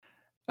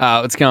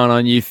What's going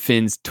on, you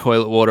Finns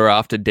toilet water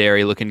after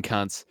dairy looking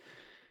cunts?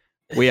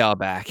 We are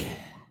back.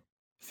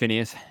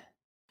 Phineas,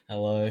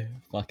 Hello,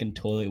 fucking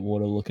toilet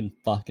water looking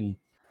fucking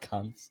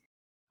cunts.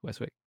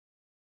 Westwick.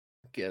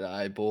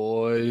 G'day,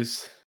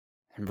 boys.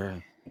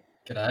 Bro.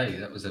 G'day.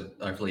 That was an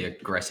overly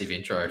aggressive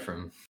intro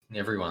from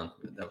everyone.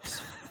 That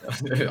was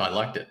I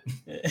liked it.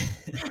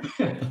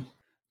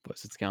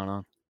 What's going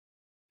on?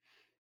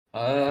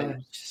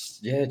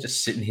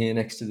 Just sitting here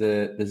next to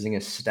the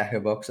Zinger stacker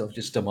box I've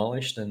just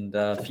demolished and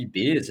a few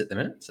beers at the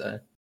minute. So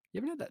You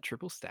haven't had that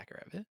triple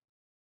stacker, have you?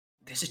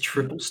 there's a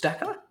triple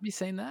stacker? Have you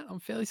seen that? I'm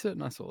fairly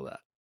certain I saw that.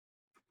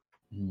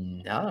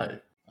 No.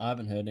 I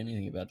haven't heard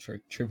anything about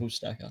triple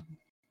stacker.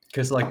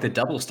 Because like the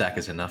double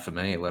stacker's enough for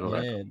me, let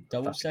alone Yeah,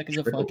 double fucking stack is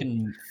a triple.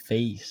 fucking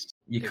feast.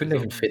 You It couldn't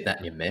was even fit that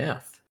in your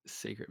mouth.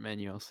 Secret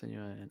menu. I'll send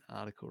you an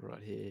article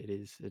right here. It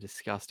is a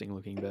disgusting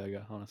looking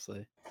burger,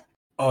 honestly.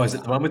 Oh, is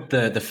it the one with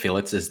the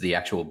fillets as the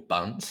actual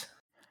buns?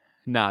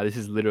 Nah, this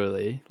is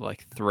literally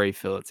like 3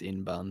 fillets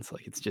in buns.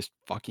 Like it's just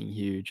fucking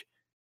huge.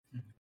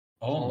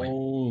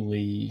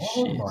 Holy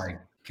shit.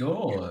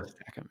 god.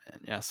 Stacker, man.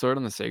 Yeah, I saw it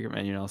on the secret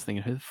menu and I was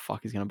thinking, who the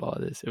fuck is gonna buy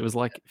this? It was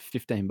like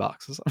 $15 or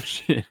some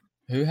shit.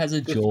 Who has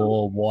a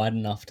jaw wide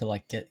enough to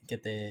like get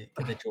their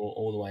jaw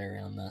all the way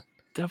around that?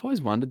 I've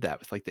always wondered that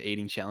with like the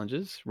eating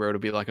challenges, where it'll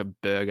be like a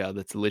burger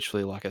that's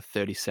literally like a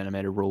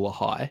 30-centimeter ruler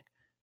high.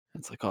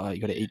 It's like, oh, you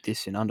got to eat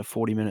this in under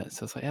 40 minutes.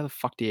 So it's like, how the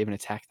fuck do you even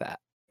attack that?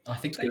 I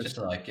think they just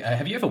like.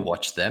 Have you ever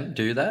watched them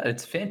do that?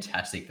 It's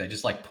fantastic. They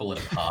just like pull it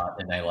apart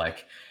and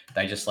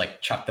they just like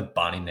chuck the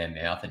bun in their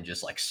mouth and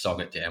just like sog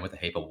it down with a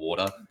heap of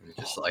water. And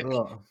just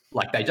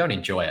like they don't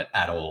enjoy it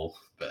at all.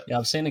 But Yeah,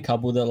 I've seen a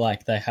couple that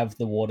like they have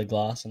the water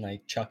glass and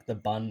they chuck the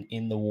bun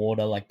in the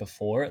water like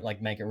before it,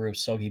 like make it real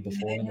soggy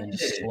before and then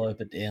just Yeah. slurp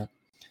it down.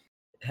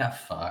 how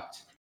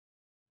fucked.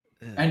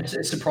 And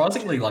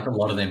surprisingly, like a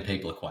lot of them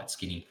people are quite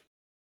skinny.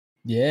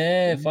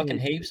 Yeah, fucking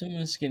heaps of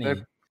them are skinny.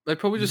 They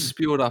probably just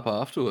spew it up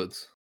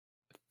afterwards.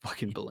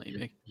 Fucking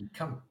bulimic. You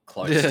come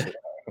close. Yeah. To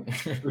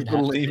The You'd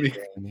have to be bulimic,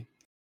 bulimic.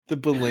 the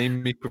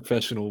bulimic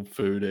professional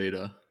food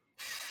eater.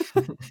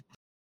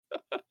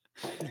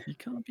 You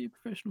can't be a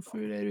professional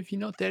food eater if you're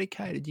not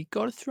dedicated. You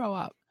got to throw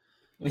up.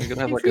 They're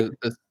gonna have like a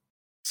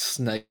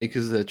snake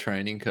as their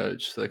training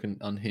coach, so they can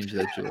unhinge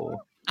their jaw.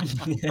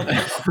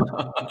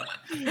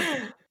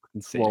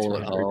 And Swallow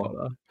Sans it Harry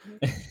whole.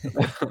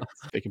 Potter.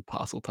 Speaking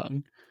parcel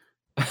tongue.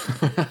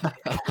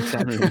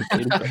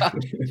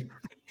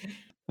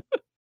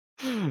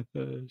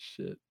 Oh,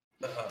 shit.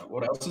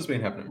 what else has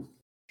been happening?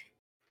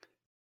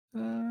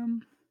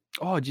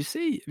 Oh, did you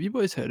see? Have you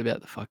boys heard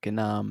about the fucking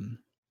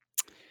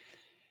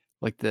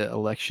like the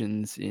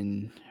elections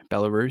in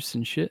Belarus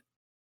and shit?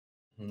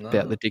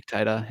 About the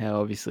dictator, how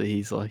obviously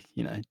he's like,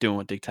 doing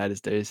what dictators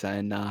do,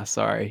 saying, nah,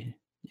 sorry,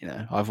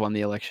 I've won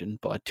the election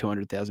by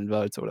 200,000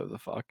 votes or whatever the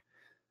fuck.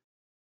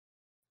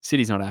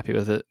 City's not happy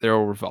with it. They're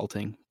all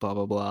revolting, blah,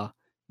 blah, blah.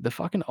 The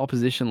fucking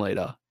opposition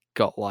leader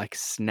got like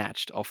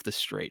snatched off the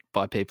street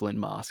by people in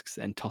masks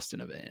and tossed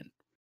in a van.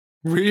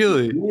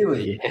 Really?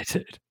 Really? Yeah,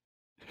 dude.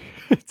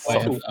 It's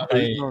Wait, so- are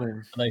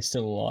they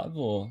still alive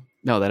or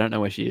no, they don't know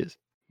where she is.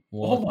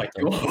 what? Oh my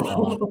the fuck?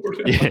 god.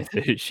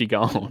 Yeah, dude, she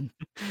gone.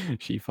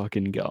 She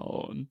fucking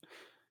gone.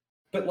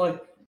 But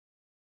like,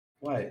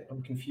 wait,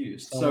 I'm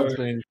confused. Someone's So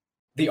been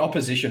the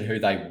opposition who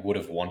they would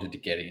have wanted to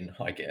get in,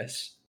 I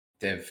guess,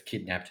 they've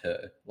kidnapped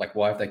her. Like,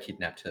 why have they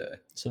kidnapped her?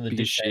 So the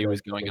Because she dictator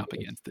was going up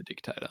illegal. against the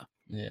dictator.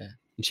 Yeah.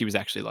 And she was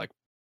actually like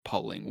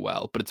polling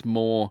well. But it's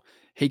more,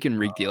 he can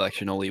rig the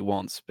election all he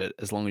wants, but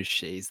as long as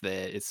she's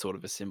there, it's sort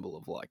of a symbol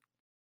of like,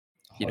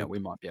 Hope. we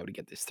might be able to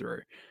get this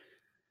through.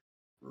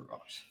 Right.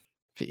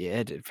 But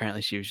yeah, dude,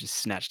 apparently she was just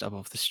snatched up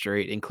off the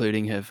street,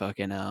 including her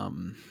fucking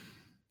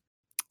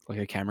like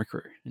her camera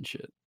crew and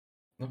shit.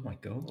 Oh my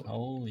god.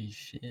 Holy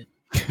shit.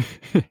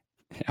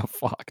 How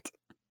fucked.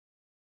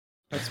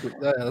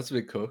 that's a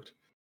bit cooked.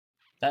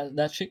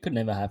 That shit could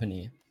never happen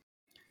here.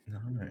 No,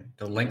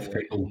 the length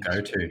people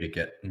go to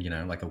get,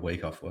 like a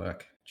week off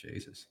work.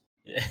 Jesus.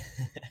 Yeah.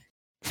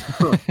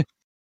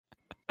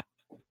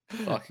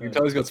 Fuck, you can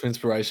tell he's got some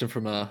inspiration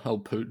from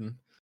old Putin.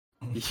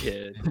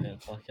 Yeah. Yeah,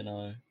 fucking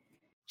know.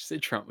 See,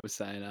 Trump was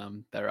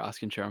saying, they were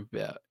asking Trump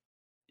about,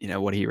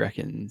 what he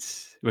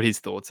reckons, what his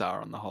thoughts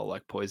are on the whole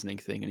like poisoning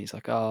thing, and he's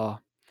like, oh,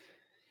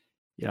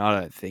 I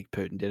don't think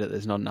Putin did it.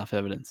 There's not enough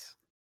evidence.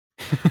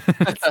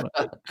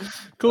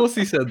 Of course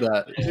he said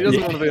that. He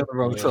doesn't want to be on the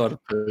wrong Yeah. side of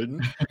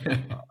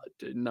Putin.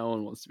 Dude, no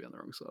one wants to be on the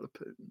wrong side of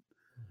Putin.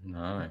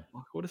 No.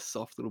 Like, what a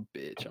soft little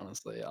bitch,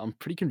 honestly. I'm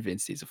pretty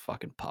convinced he's a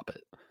fucking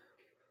puppet.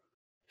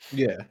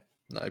 Yeah.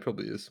 No, he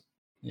probably is.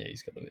 Yeah,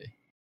 he's got to be.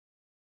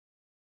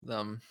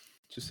 Did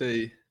you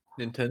see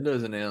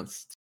Nintendo's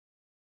announced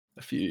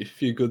a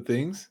few good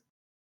things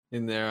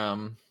in their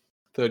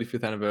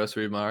 35th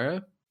anniversary of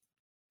Mario?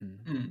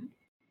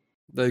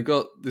 They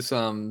got this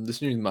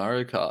new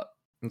Mario Kart.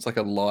 It's like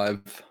a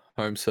live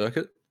home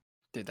circuit.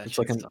 Dude, that It's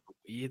shit's like so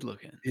weird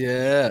looking.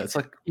 Yeah, it's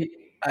like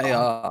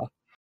AR.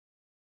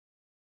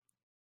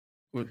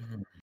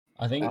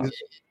 I think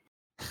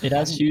it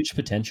has huge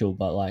potential,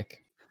 but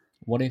like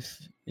What if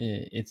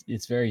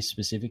it's very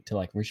specific to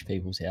like rich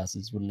people's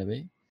houses, wouldn't it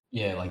be?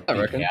 Yeah, like I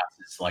big reckon.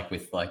 houses, like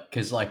with like,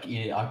 because like,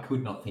 yeah, I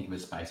could not think of a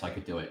space I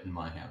could do it in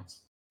my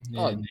house,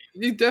 Yeah, Oh,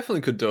 you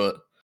definitely could do it.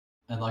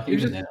 and like You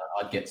even just- then,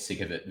 I'd get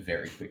sick of it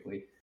very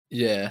quickly.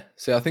 Yeah.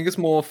 See, I think it's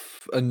more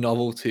a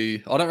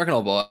novelty. I don't reckon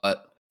I'll buy it.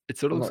 It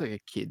sort of I'm looks not-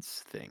 like a kid's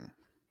thing,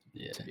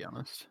 yeah. to be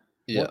honest.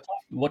 Yeah.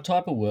 What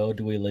type of world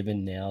do we live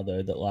in now,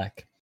 though? That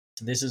like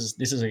this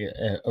is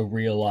a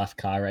real life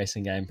car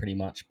racing game, pretty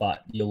much,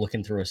 but you're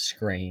looking through a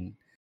screen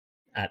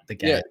at the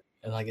game. Yeah.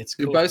 And, like it's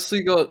You cool.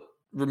 basically got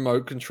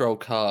remote control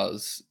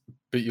cars,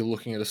 but you're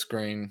looking at a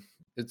screen.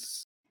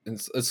 It's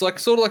like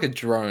sort of like a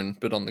drone,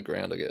 but on the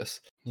ground, I guess.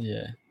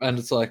 Yeah, And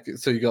it's like,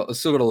 so it's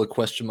still got all the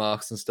question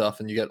marks and stuff,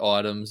 and you get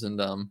items, and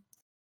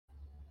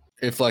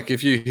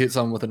if you hit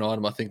someone with an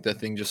item, I think that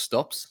thing just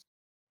stops.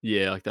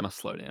 Yeah, like then I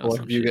slow down. Or Or like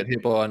some if you shit. get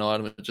hit by an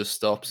item, it just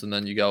stops, and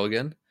then you go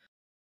again.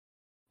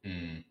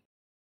 Mm.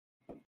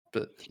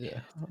 But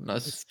yeah,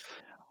 nice.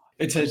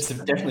 It's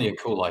definitely a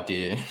cool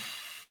idea.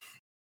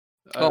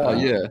 Oh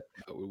yeah,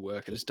 It would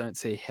work. I just don't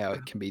see how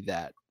it can be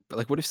that. But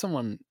like, what if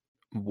someone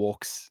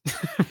walks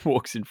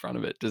walks in front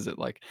of it? Does it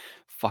like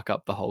fuck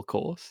up the whole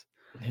course?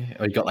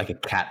 Or you got like a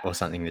cat or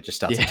something that just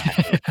starts Yeah.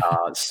 attacking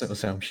cars or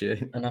some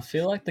shit. and I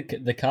feel like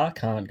the car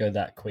can't go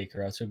that quick,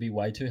 or else it would be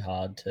way too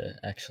hard to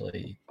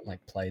actually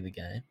like play the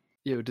game.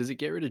 Yeah, but does it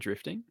get rid of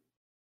drifting?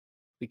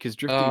 Because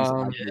drifting is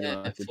actually yeah,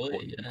 the most fully,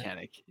 important yeah.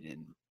 mechanic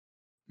in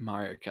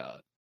Mario Kart.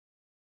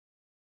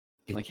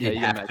 Like, You'd how you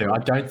have make to. it- I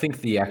don't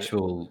think the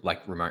actual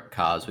like remote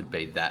cars would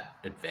be that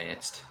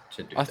advanced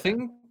to do I that.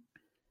 think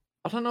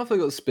I don't know if they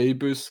got speed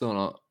boosts or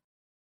not.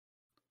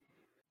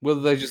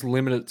 Whether they just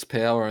limit its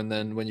power, and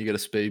then when you get a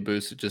speed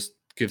boost, it just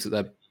gives it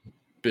that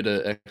bit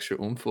of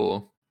extra oomph.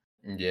 Or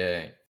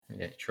Yeah,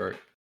 true.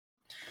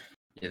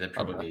 Yeah, they know.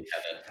 probably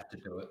have to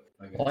do it.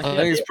 I guess. Like I the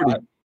think it's idea-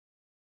 pretty.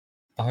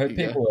 I hope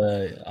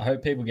Yeah. I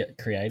hope people get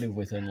creative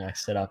with it and like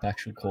set up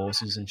actual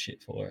courses and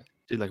shit for it.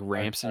 do like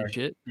ramps and sorry.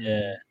 shit.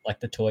 Yeah, like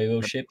the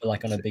Toyville shit, but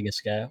like on a bigger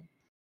scale.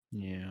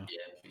 Yeah.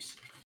 Yeah,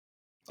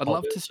 I'd Hot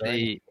love to Wheels, sorry.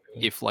 see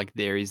if like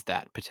there is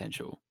that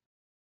potential.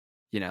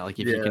 You know, like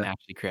if you can Yeah.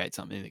 actually create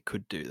something that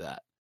could do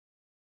that.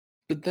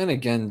 But then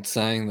again,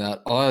 saying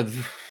that,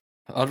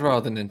 I'd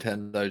rather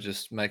Nintendo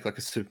just make like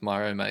a Super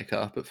Mario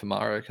Maker, but for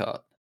Mario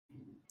Kart.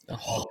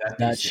 Oh, that'd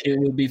be that sick. shit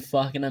would be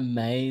fucking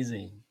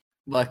amazing.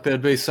 Like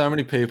there'd be so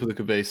many people that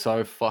could be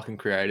so fucking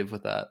creative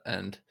with that,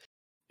 and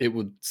it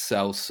would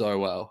sell so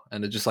well.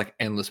 And it's just like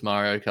endless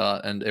Mario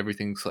Kart, and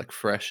everything's like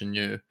fresh and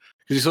new.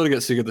 Because you sort of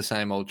get sick of the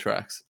same old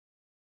tracks.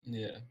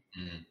 Yeah.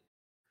 Mm.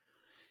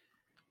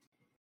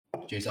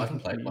 Jeez, I haven't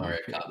played Mario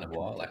Kart in a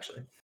while,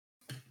 actually.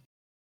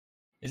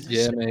 Is it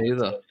Yeah, similar me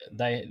either.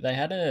 to- They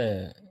had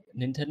a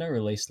Nintendo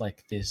released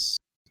like this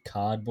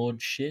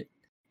cardboard shit.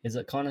 Is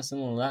it kind of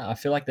similar to that? I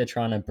feel like they're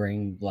trying to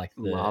bring like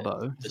the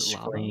Labo. the Is it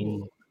Labo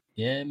screen. or-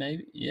 Yeah,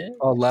 maybe. Yeah.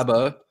 Oh,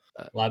 Labo.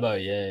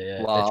 Labo. Yeah.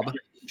 They're Lab.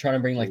 trying to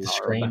bring like the Lab.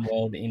 screen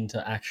world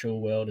into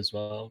actual world as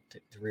well to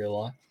real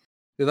life.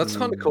 Yeah, that's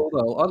kind of Mm. cool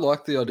though. I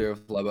like the idea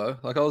of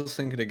Labo. Like I was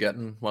thinking of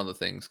getting one of the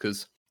things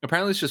because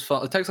apparently it's just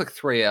fun. It takes like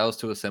 3 hours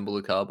to assemble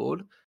the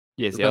cardboard.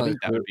 Yeah, It's see, I kinda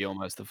think that cool. would be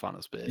almost the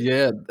funnest bit.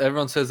 Yeah,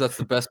 everyone says that's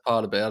the best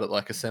part about it,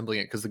 like assembling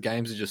it, because the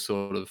games are just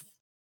sort of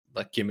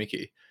like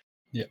gimmicky.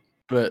 Yeah.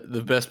 But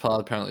the best part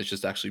apparently is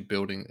just actually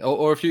building.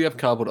 Or if you have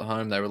cardboard at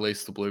home, they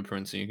release the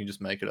blueprints and you can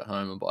just make it at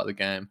home and buy the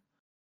game.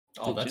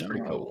 Oh, Do that's you know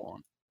pretty what I cool.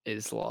 want?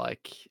 Is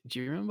like, do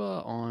you remember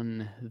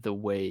on the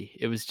Wii?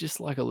 It was just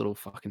like a little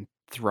fucking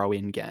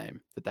throw-in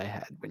game that they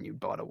had when you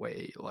bought a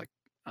Wii, like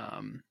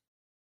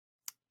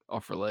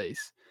off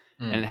release,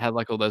 and it had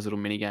like all those little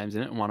mini games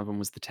in it, and one of them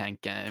was the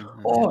tank game. and it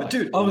had, Oh, like,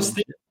 dude, I was all-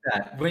 thinking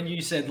that when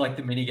you said like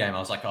the mini game, I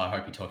was like, oh, I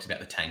hope he talks about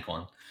the tank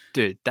one.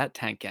 dude, that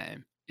tank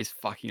game is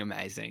fucking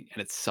amazing,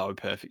 and it's so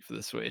perfect for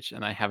the Switch,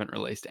 and they haven't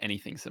released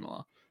anything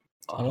similar.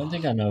 I don't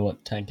think I know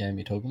what tank game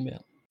you're talking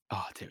about.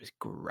 Oh, dude, it was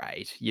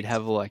great. You'd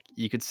have like,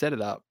 you could set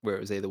it up where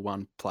it was either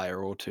one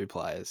player or two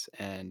players,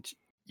 and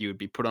you would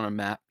be put on a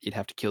map. You'd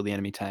have to kill the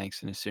enemy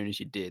tanks, and as soon as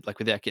you did, like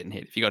without getting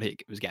hit, if you got hit,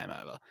 it was game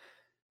over.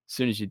 As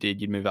soon as you did,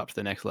 you'd move up to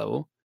the next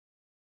level.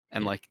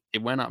 And like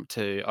it went up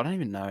to, I don't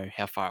even know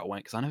how far it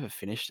went because I never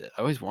finished it.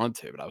 I always wanted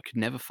to, but I could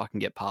never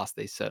fucking get past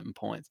these certain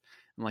points.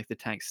 And like the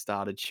tanks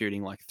started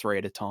shooting like 3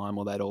 at a time,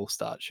 or they'd all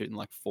start shooting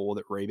like 4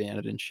 that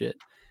rebounded and shit.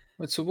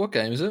 Wait, so what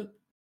game is it?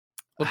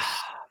 What's...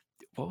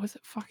 What was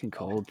it fucking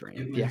called,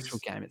 Brandon? It The actual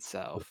was- game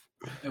itself.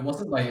 It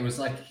wasn't like, it was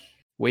like,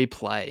 We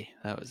Play.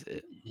 That was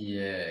it.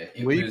 yeah.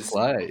 It We was,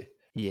 Play.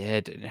 Yeah,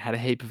 dude. It had a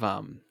heap of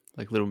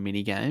like little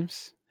mini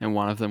games, and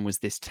one of them was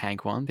this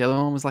tank one. The other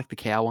one was like the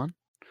cow one.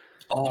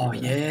 Oh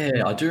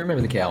yeah, I do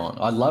remember the cow one.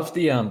 I love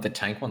the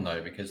tank one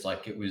though because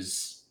like it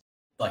was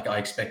like I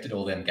expected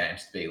all them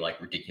games to be like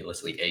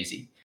ridiculously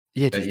easy.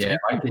 Yeah, But dude, yeah,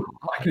 tank one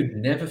I could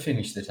never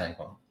finish the tank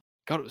one.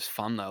 God, it was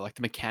fun though. Like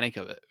the mechanic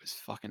of it was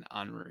fucking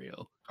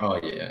unreal. Oh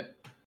yeah.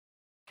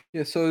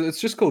 Yeah, so it's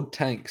just called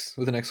Tanks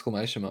with an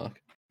exclamation mark.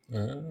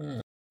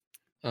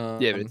 Ah.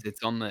 Yeah,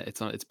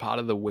 but it's part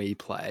of the We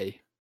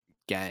Play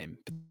game,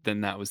 but then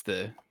that was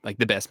the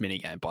best mini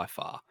game by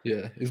far.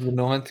 Yeah, is the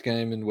 9th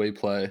game in We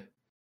Play.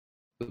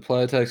 The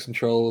player takes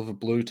control of a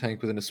blue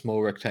tank within a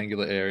small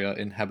rectangular area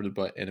inhabited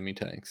by enemy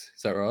tanks.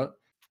 Is that right?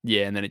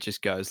 Yeah, and then it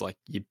just goes like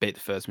you beat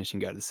the first mission,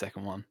 go to the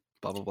second one,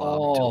 blah blah blah.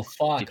 Oh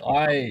fuck!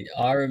 50.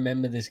 I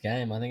remember this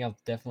game. I think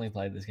I've definitely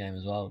played this game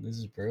as well. This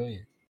is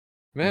brilliant.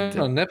 Man,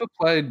 I never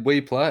played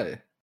We Play.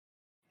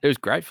 It was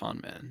great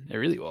fun, man. It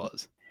really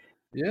was.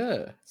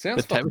 Yeah,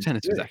 sounds. But table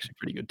tennis was actually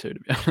pretty good too, to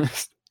be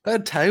honest. They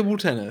had table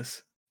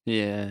tennis.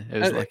 Yeah, it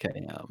was like a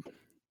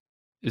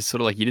it was sort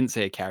of like you didn't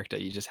see a character,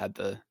 you just had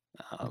the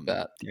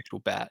bat. the actual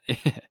bat.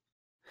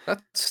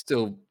 That's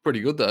still pretty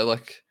good though.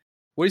 Like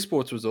Wii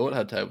Sports Resort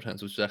had table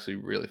tennis, which was actually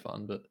really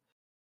fun. But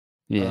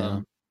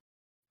Yeah.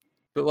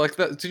 but like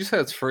that, did you say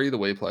it's free, the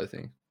Wii Play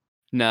thing?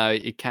 No,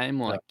 it came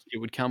like it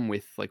would come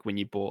with like when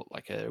you bought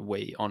like a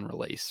Wii on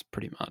release,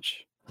 pretty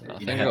much.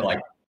 You know how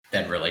like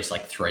they'd release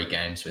like 3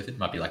 games with it.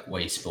 Might be like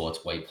Wii Sports,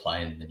 Wii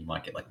Play, and then you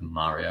might get like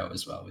Mario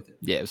as well with it.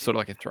 Yeah, it was sort of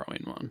like a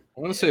throw-in one. I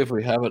want to see if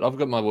we have it. I've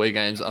got my Wii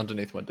games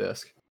underneath my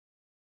desk.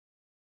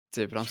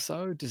 Dude, but I'm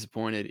so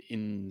disappointed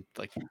in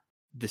like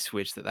the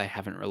Switch that they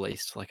haven't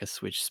released like a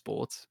Switch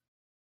Sports.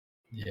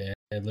 Yeah,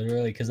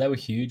 literally, because they were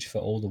huge for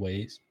all the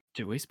Wii's.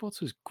 Dude, Wii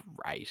Sports was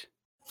great.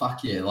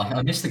 Fuck yeah! Like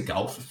I missed the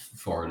golf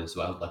for it as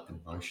well, like the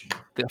motion.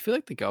 I feel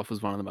like the golf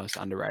was one of the most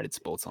underrated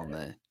sports on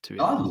there. To be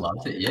I honest,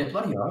 loved it. Yeah,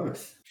 bloody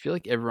oath. I feel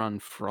like everyone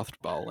frothed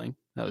bowling.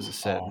 That was a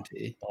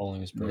certainty. Bowling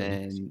was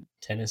brilliant. Then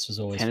tennis was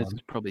always tennis fun.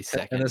 was probably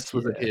second. Tennis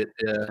was a hit,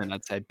 yeah. And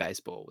I'd say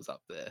baseball was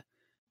up there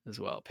as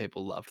well.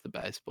 People loved the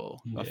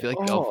baseball. I Yeah. feel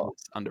like golf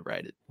was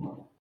underrated.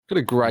 Got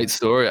a great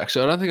story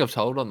actually. I don't think I've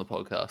told on the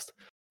podcast.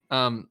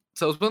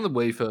 So it was when the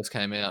Wii first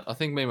came out. I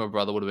think me and my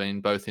brother would have been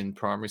both in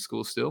primary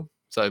school still.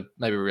 So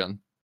maybe around.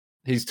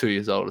 He's 2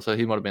 years older, so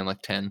he might have been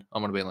like 10. I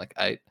might have been like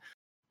 8.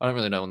 I don't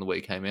really know when the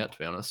Wii came out, to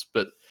be honest.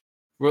 But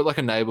we're at like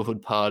a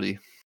neighborhood party,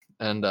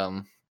 and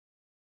our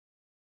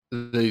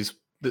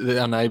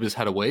neighbors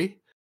had a Wii.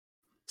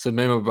 So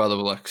me and my brother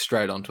were like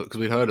straight onto it because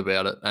we'd heard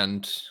about it,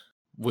 and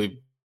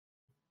we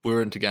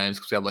were into games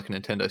because we had like a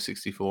Nintendo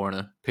 64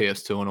 and a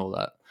PS2 and all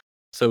that.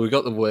 So we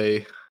got the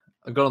Wii.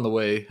 I got on the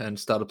Wii and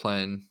started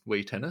playing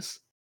Wii Tennis,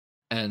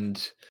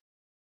 and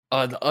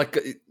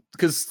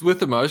because with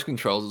the motion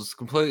controls, it was a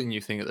completely new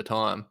thing at the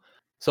time.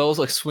 So I was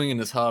like swinging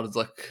as hard as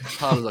I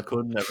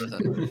could and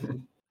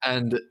everything.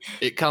 And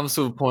it comes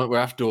to a point where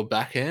I have to do a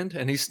backhand,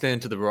 and he's standing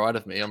to the right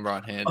of me. I'm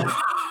right-handed.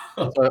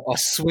 So I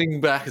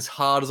swing back as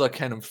hard as I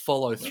can and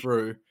follow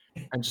through,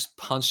 and just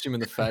punched him in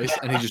the face,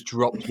 and he just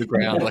dropped to the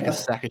ground like a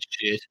sack of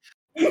shit,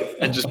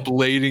 and just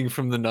bleeding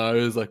from the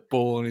nose, like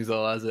bawling his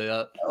eyes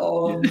out.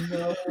 Oh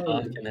no!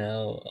 Fucking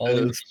hell!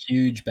 Oh,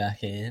 huge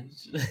backhand.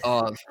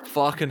 Oh,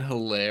 fucking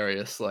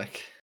hilarious!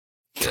 Like.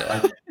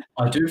 Yeah.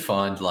 I do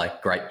find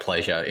like great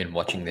pleasure in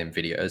watching them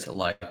videos,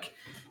 like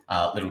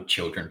little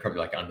children,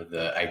 probably like under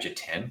the age of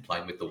 10,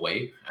 playing with the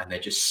Wii, and they're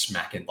just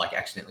smacking, like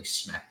accidentally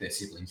smack their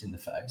siblings in the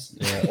face.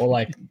 Yeah, or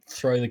like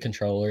throw the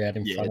controller out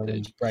in front of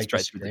them, break the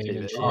screen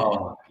and shit.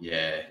 Oh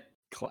yeah,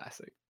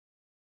 classic.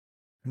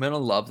 Man, I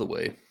love the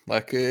Wii.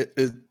 Like it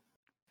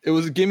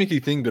was a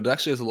gimmicky thing, but it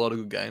actually has a lot of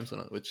good games on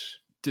it, which.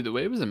 Dude, the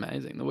Wii was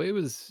amazing. The Wii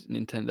was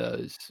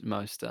Nintendo's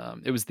most,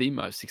 it was the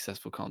most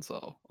successful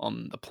console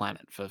on the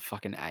planet for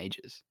fucking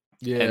ages.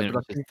 Yeah, and it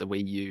was just the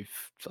Wii U,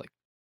 like.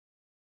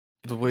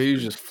 The Wii U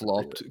just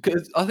flopped.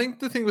 Because I think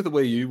the thing with the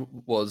Wii U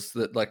was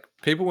that, like,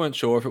 people weren't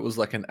sure if it was,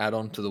 like, an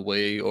add-on to the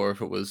Wii or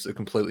if it was a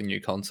completely new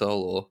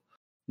console or...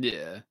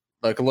 Yeah.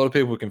 Like, a lot of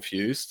people were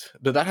confused.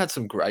 But that had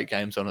some great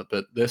games on it,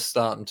 but they're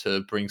starting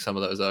to bring some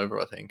of those over,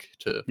 I think,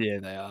 to... Yeah,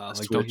 they are.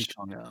 Like Donkey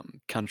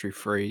Kong Country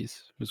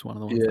Freeze was one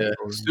of the ones. Yeah,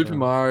 Super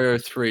Mario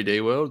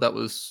 3D World, that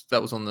was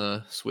on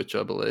the Switch,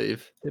 I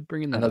believe. They're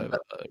bringing that over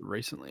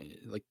recently.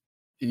 Like,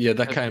 yeah,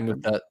 that came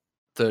with that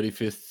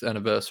 35th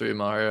anniversary of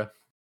Mario.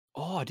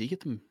 Oh, do you get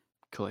them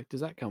collect?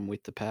 Does that come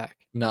with the pack?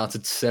 No, it's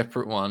a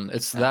separate one.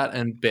 It's that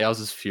and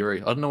Bowser's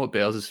Fury. I don't know what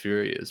Bowser's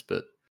Fury is,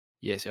 but...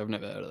 Yes, I've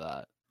never heard of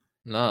that.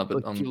 No,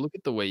 but if you look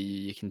at the Wii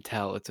U, you can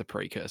tell it's a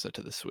precursor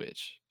to the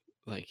Switch.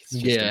 Like, it's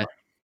just a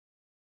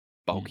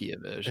bulkier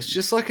version. It's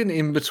just like an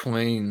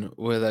in-between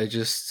where they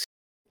just...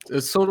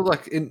 It's sort of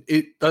like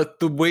the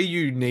Wii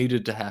U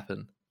needed to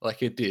happen.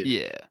 Like, it did.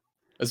 Yeah.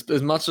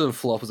 As much of a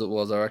flop as it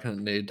was, I reckon it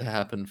needed to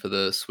happen for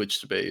the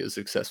Switch to be as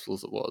successful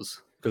as it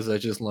was. Because they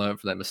just learned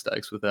from their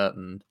mistakes with that,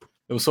 and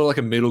it was sort of like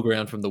a middle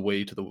ground from the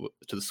Wii to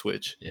the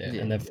Switch. Yeah,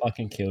 and they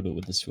fucking killed it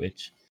with the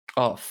Switch.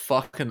 Oh,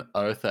 fucking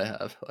oath they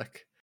have.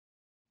 Like,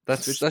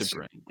 that's a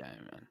brilliant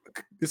game, man.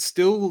 It's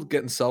still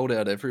getting sold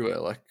out everywhere,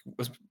 like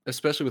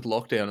especially with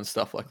lockdown and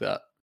stuff like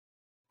that.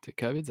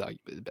 COVID's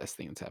arguably the best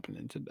thing that's happened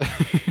in today.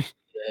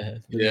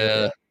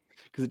 Yeah,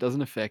 because it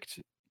doesn't affect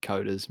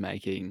coders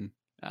making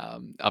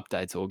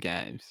updates or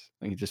games.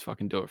 They can just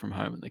fucking do it from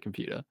home on the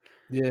computer.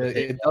 Yeah,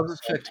 it does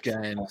affect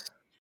games.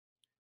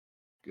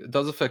 It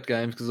does affect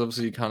games because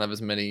obviously you can't have as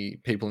many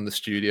people in the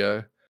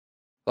studio,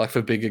 like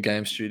for bigger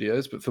game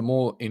studios. But for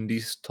more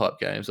indie type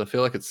games, I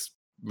feel like it's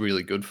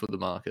really good for the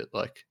market.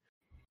 Like,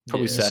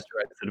 probably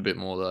saturates it a bit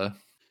more though.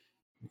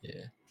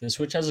 Yeah, the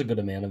Switch has a good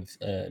amount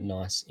of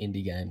nice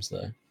indie games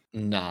though.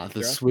 Nah, the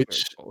There are some very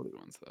Switch quality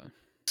ones though.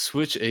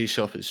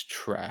 eShop is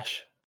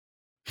trash.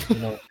 You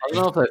know, I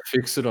don't know if they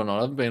fixed it or not.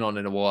 I haven't been on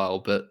in a while,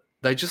 but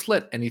they just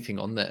let anything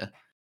on there,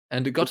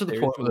 and it got to the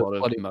There point is where a lot of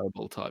bloody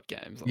mobile type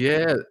games.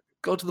 yeah,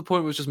 got to the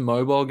point where it was just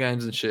mobile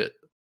games and shit.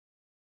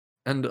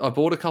 And I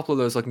bought a couple of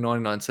those like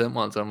 99-cent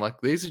ones. And I'm like,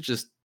 these are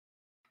just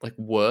like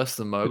worse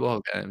than mobile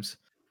games.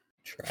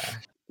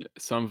 trash. Yeah,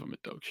 some of them are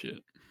dog shit,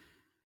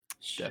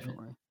 Shit.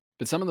 definitely.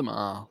 But some of them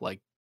are like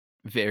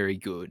very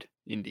good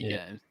indie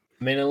Yeah. games.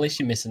 I mean, at least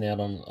you're missing out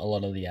on a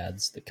lot of the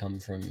ads that come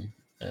from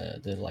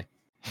the like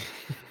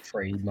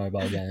free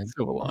mobile games.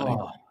 Silver lining.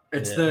 Oh,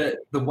 it's Yeah.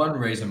 the one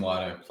reason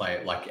why I don't play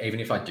it. Like, even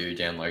if I do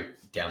download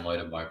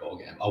a mobile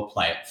game, I'll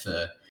play it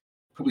for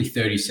probably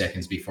 30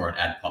 seconds before an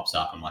ad pops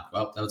up. I'm like,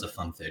 well, that was a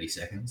fun 30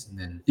 seconds, and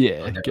then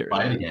Yeah, I never get rid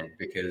play of it it. again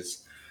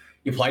because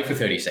you play for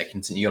 30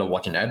 seconds and you got to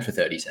watch an ad for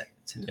 30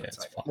 seconds. Yeah, It's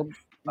it's like, fun.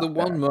 The fuck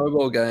one that.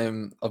 mobile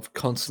game I've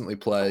constantly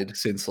played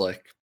since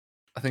like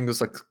I think it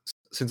was like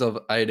since I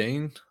was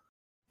 18,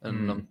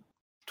 and I'm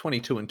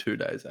 22 in 2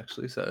 days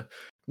actually, so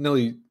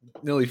nearly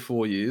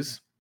 4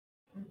 years.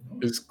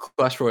 Is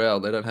Clash Royale.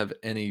 They don't have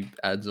any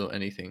ads or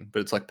anything, but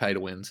it's like pay to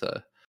win.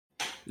 So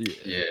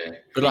Yeah.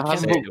 but You I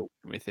haven't can put, do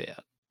it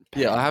without.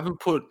 yeah, I haven't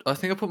put. I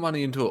think I put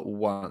money into it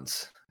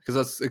once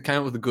because it came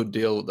up with a good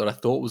deal that I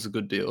thought was a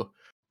good deal.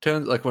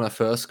 Turns like when I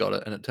first got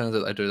it, and it turns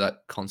out they do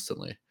that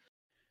constantly.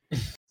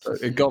 So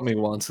it got me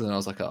once, and then I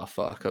was like, "Oh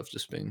fuck, I've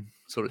just been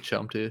sort of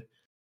chumped here."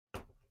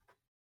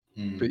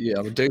 But yeah,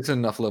 I'm a decent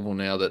enough level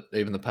now that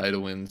even the pay to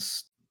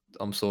wins,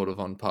 I'm sort of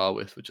on par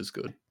with, which is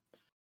good.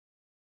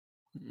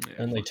 Yeah,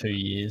 Only 2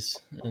 years.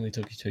 Only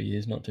took you 2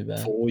 years. Not too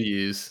bad. 4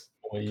 years.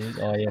 4 years.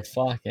 Oh yeah,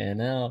 fucking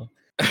hell.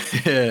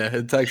 Yeah,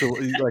 it takes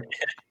like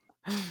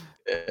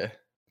yeah,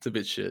 it's a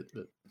bit shit,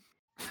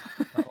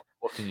 but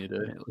what can you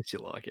do? yeah, at least you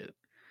like it.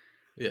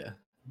 Yeah,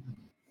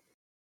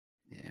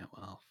 Yeah,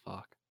 well,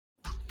 fuck.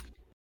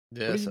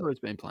 yeah. What have So you guys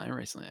been playing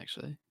recently,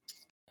 actually?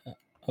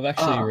 I've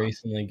actually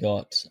recently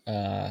got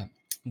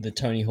the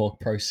Tony Hawk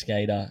Pro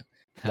Skater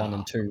 1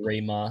 and 2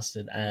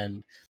 remastered,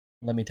 and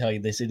let me tell you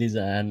this, it is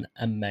an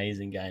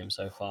amazing game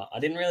so far. I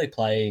didn't really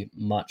play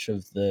much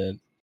of the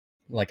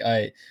like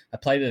I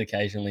played it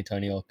occasionally,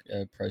 Tony Hawk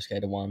Pro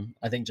Skater 1.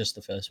 I think just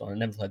the first one. I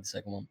never played the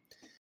second one.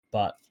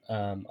 But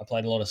I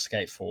played a lot of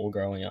Skate 3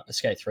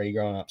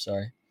 growing up,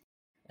 sorry.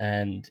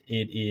 And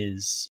it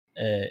is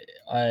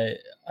I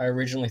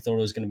originally thought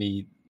it was going to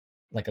be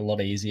like a lot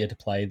easier to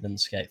play than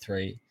Skate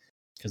 3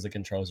 because the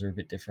controls are a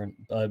bit different,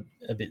 but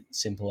a bit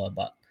simpler,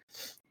 but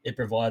it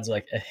provides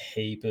like a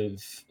heap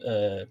of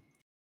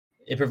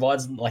it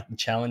provides like the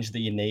challenge that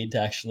you need to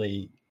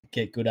actually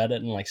get good at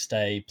it and like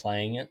stay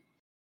playing it.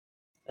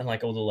 And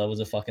like all the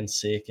levels are fucking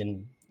sick,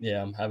 and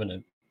yeah, I'm having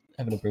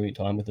a brilliant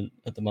time with it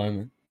at the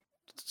moment.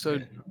 So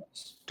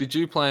did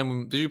you play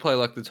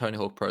like the Tony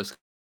Hawk Pro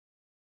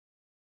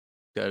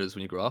Skaters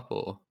when you grew up,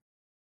 or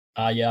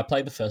Yeah, I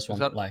played the first one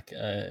Was that- like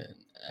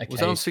was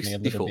that on occasionally a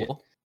little bit.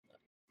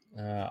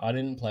 64? I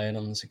didn't play it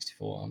on the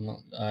 64.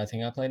 I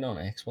think I played it on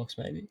Xbox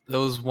maybe. There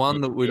was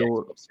one that we'd The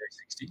all Xbox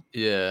 360.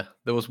 yeah.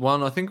 There was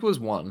one. I think it was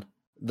one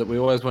that we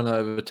always went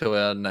over to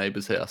our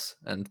neighbor's house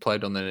and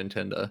played on their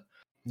Nintendo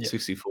Yeah.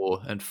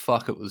 64, and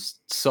fuck, it was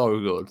so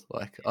good.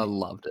 Like I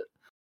loved it.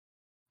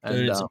 And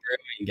Dude, it's a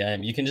brilliant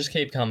game. You can just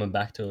keep coming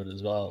back to it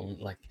as well,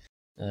 like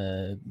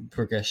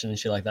progression and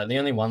shit like that. The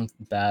only one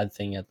bad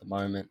thing at the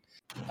moment,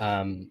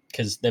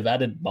 because they've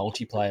added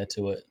multiplayer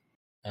to it.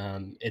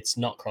 It's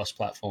not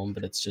cross-platform,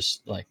 but it's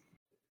just like,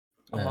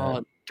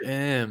 oh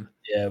damn.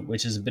 yeah,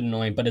 which is a bit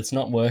annoying. But it's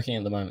not working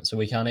at the moment, so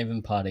we can't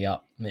even party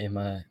up. Me and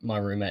my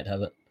roommate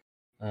have it.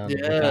 We can't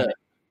Yeah. even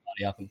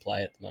party up and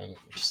play at the moment,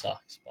 which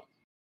sucks. But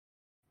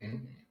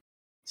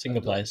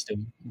single player is still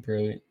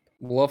brilliant.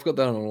 Well, I've got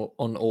that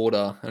on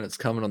order, and it's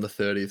coming on the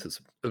 30th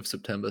of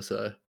September.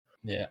 So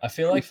Yeah, I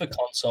feel like for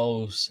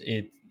consoles,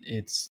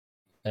 it's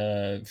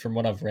from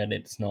what I've read,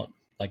 it's not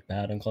like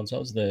bad on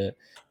consoles. The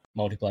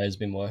multiplayer's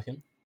been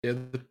working, yeah,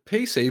 the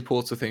PC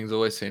ports of things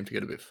always seem to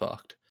get a bit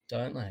fucked.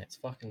 don't they? It's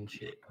fucking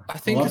shit. I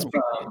think Well, it's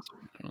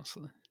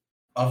Honestly.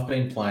 I've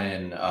been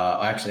playing.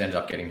 I actually ended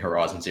up getting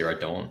Horizon Zero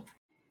Dawn.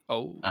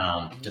 Oh,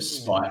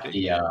 Despite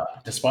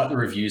the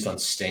reviews on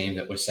Steam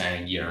that were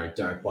saying,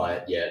 don't buy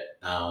it yet.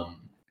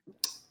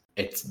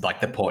 It's like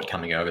the port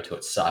coming over to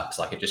it sucks.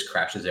 Like it just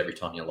crashes every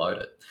time you load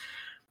it.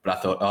 But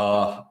I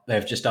thought,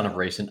 they've just done a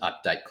recent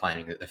update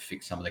claiming that they've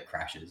fixed some of the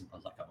crashes. And I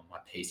was like, my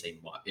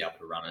PC might be able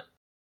to run it.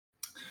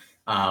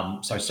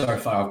 So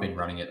far I've been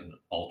running it in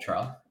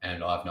Ultra,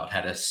 and I've not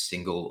had a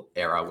single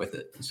error with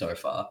it so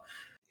far.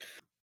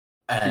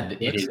 And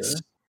it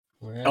is.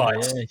 Wow,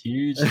 yeah,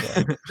 huge.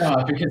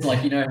 No, because like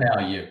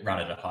how you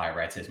run it at higher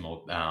rates, there's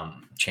more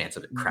chance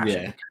of it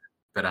crashing. Yeah.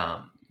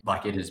 But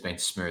like it has been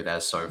smooth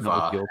as so not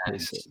far. with your and-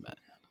 PC, mate.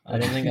 I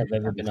don't think I've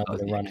ever been able to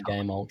Advertising run a it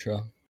game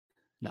Ultra.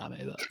 Nah,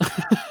 neither.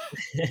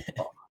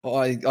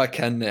 I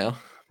can now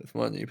with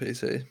my new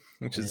PC,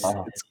 which is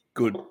it's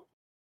good.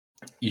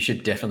 You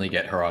should definitely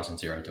get Horizon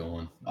Zero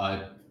Dawn.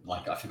 I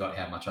forgot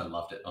how much I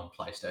loved it on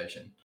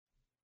PlayStation.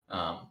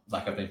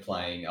 Like I've been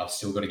playing, I've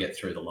still got to get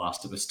through The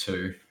Last of Us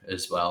 2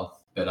 as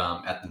well. But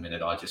at the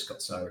minute, I just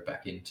got so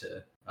back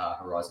into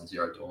Horizon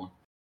Zero Dawn.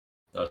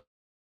 I've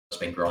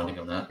just been grinding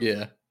on that.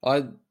 Yeah,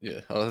 I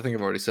think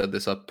I've already said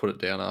this. I put it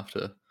down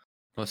after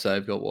my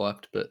save got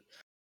wiped, but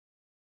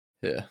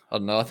yeah, I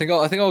don't know. I think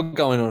I'll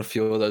go in on a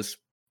few of those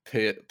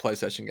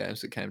PlayStation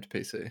games that came to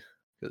PC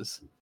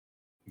because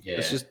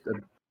it's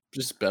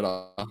just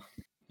better.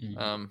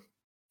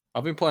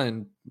 I've been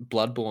playing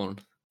Bloodborne,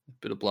 a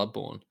bit of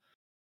Bloodborne,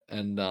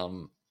 and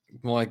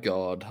my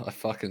God, I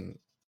fucking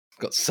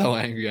got so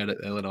angry at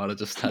it the other night. I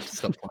just had to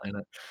stop playing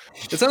it.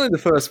 It's only the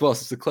first boss.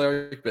 It's the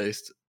Cleric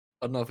Beast.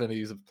 I don't know if any of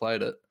you have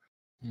played it.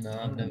 No,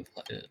 I've never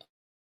played it.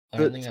 I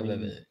don't think I've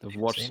ever. I've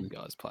watched some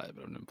guys play it,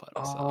 but I've never played it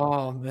myself.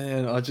 Oh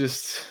man,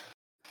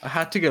 I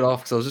had to get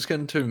off because I was just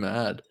getting too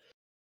mad.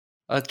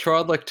 I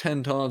tried like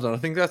 10 times, and I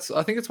think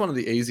it's one of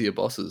the easier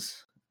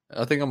bosses.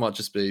 I think I might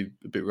just be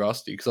a bit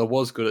rusty because I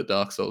was good at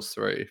Dark Souls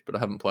 3, but I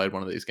haven't played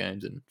one of these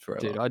games in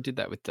forever. Dude, I did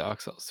that with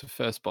Dark Souls. The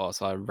first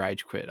boss, I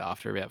rage quit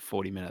after about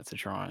 40 minutes of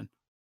trying.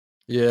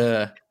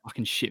 Yeah.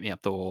 Fucking shit me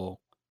up the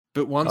wall.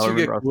 But once you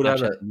get good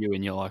at it,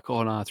 and you're like,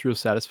 oh no, it's real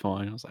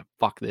satisfying. I was like,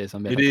 fuck this,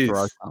 I'm about to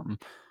throw something.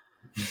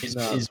 Is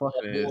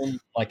Bloodborne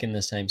like in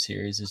the same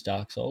series as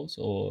Dark Souls,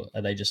 or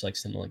are they just like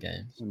similar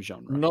games? Same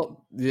genre.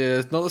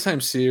 It's not the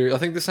same series. I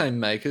think the same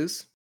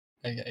makers.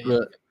 Okay.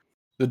 But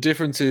the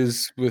difference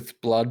is with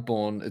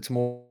Bloodborne, it's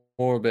more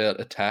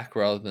about attack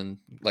rather than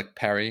like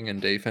parrying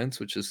and defense,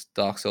 which is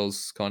Dark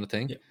Souls kind of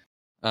thing.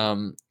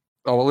 Yeah.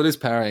 It is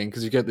parrying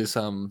because you get this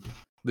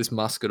this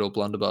musket or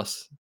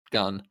blunderbuss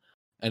gun,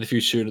 and if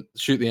you shoot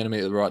the enemy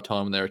at the right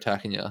time when they're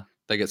attacking you,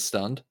 they get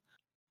stunned,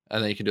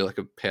 and then you can do like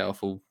a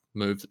powerful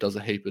move that does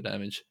a heap of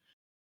damage.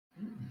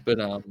 But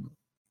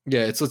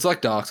it's like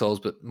Dark Souls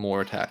but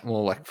more attack,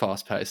 more like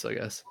fast paced, I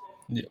guess.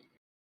 Yeah.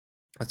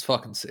 It's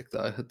fucking sick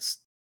though. It's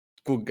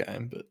a good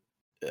game, but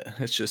yeah,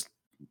 it's just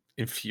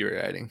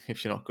infuriating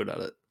if you're not good at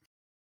it.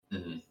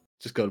 Mm-hmm.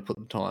 Just got to put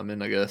the time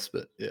in, I guess.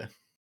 But yeah,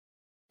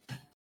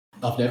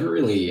 I've never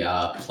really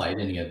played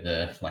any of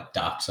the like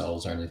Dark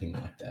Souls or anything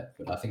like that,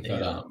 but I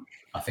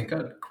think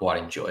I'd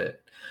quite enjoy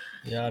it.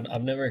 Yeah,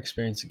 I've never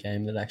experienced a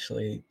game that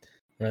actually.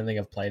 I don't think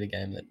I've played a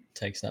game that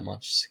takes that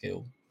much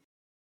skill.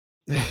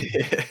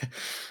 Yeah.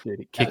 Dude,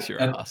 it kicks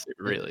your ass. It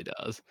really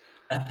does.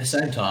 At the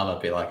same time,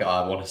 I'd be like,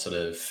 I want to sort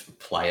of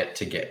play it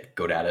to get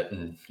good at it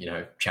and,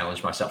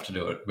 challenge myself to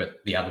do it.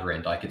 But the other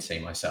end, I could see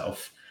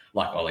myself,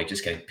 like Ollie,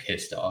 just getting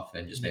pissed off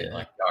and just being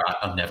like, all right,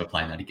 I'm never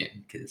playing that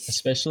again.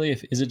 Especially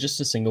is it just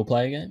a single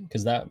player game?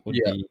 Because that would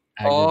be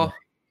aggravating.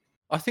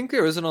 I think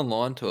there is an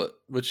online to it,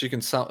 which you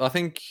can summon. I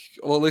think,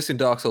 well, at least in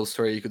Dark Souls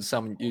 3, you can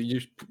summon,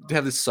 you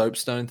have this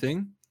soapstone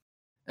thing.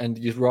 And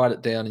you write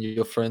it down, and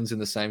your friend's in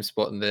the same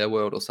spot in their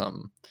world or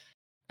something,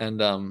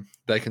 and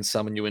they can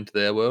summon you into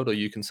their world, or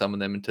you can summon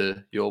them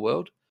into your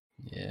world.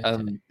 Yeah,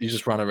 and you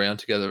just run around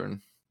together,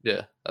 and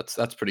yeah,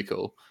 that's pretty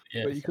cool.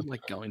 Yeah, but you could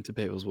like go into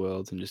people's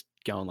worlds and just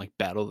go and like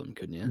battle them,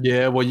 couldn't you?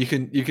 Yeah, well, you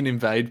can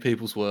invade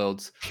people's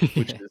worlds,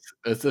 which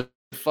it's a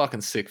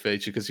fucking sick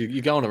feature because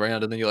you're going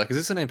around, and then you're like, "Is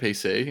this an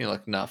NPC?" And you're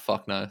like, "Nah,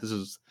 fuck no, this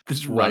is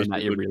running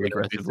at you really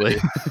aggressively."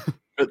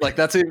 But like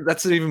that's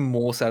an even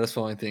more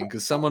satisfying thing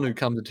because someone who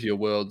comes into your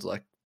world,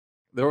 like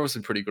they're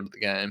obviously pretty good at the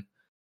game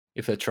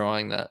if they're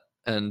trying that.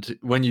 And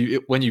when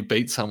you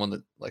beat someone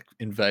that like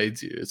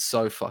invades you, it's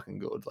so fucking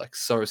good, like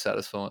so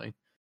satisfying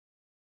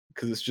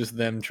because it's just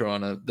them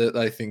trying to.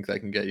 They think they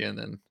can get you, and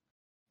then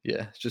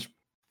it's just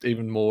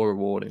even more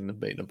rewarding than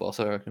beating a boss,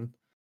 I reckon.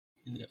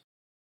 Yeah.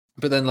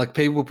 But then like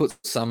people put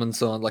summon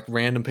signs, like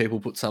random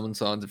people put summon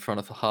signs in front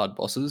of hard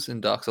bosses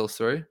in Dark Souls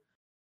 3.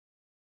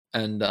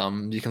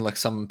 And you can like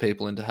summon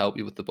people in to help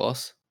you with the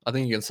boss. I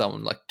think you can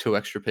summon like 2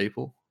 extra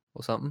people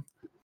or something.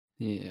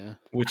 Yeah.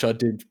 Which I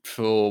did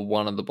for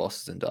one of the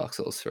bosses in Dark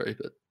Souls 3,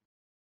 but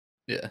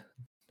yeah.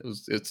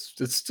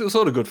 It's still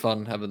sort of good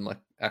fun having like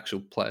actual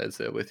players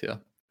there with you.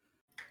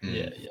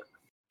 Yeah.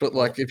 But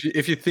like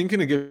if you're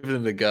thinking of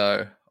giving it a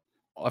go,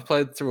 I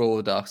played through all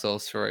of Dark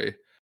Souls 3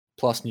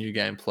 plus New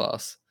Game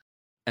Plus,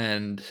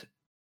 and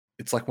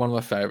it's like one of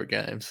my favorite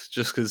games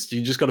just because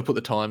you just got to put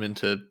the time in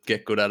to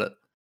get good at it.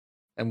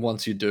 And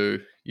once you do,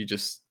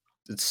 it's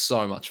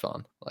so much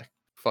fun. Like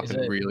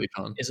fucking really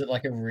fun. Is it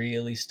like a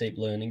really steep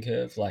learning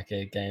curve, like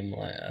a game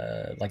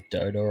like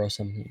Dota or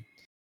something?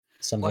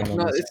 Like,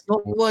 no, it's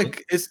not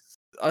like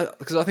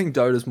because I think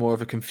Dota's more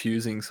of a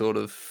confusing sort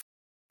of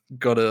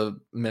gotta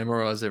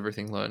memorize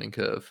everything learning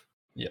curve.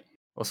 Yeah.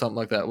 Or something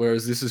like that.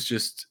 Whereas this is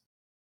just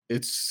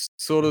it's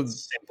sort of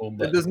simple,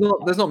 but there's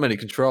not many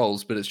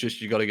controls, but it's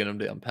just you gotta get them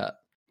down pat.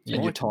 Yeah,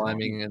 and your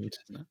timing and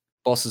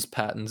bosses'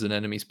 patterns and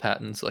enemies'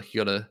 patterns, like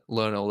you gotta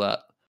learn all that.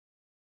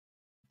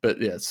 But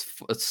yeah,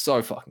 it's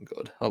so fucking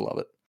good. I love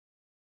it.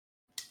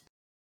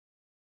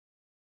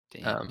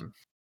 Damn.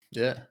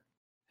 Yeah.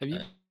 Have you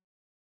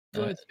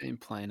guys been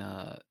playing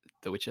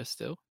The Witcher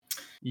still?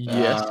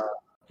 Yes.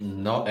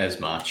 Not as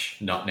much.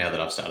 Not now that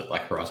I've started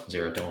like Horizon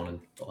Zero Dawn and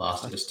The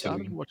Last of Us 2. I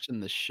started watching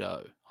the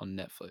show on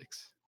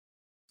Netflix.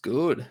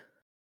 Good.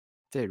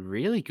 Dude,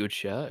 really good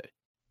show.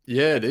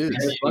 Yeah, it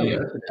is.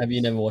 Have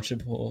you never watched it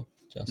before,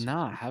 Justin? No,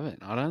 I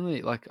haven't.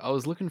 I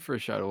was looking for a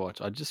show to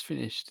watch. I just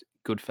finished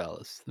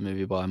Goodfellas, the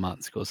movie by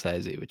Martin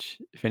Scorsese,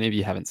 which, if any of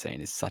you haven't seen,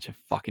 is such a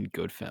fucking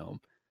good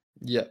film.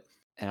 Yep.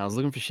 And I was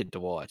looking for shit to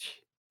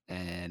watch,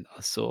 and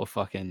I saw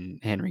fucking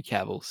Henry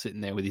Cavill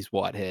sitting there with his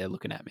white hair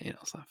looking at me, and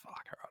I was like,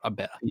 "Fuck, all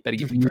right, I better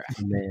give it a crack."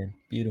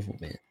 Beautiful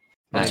man.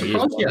 I'm No, he is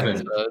surprised you one.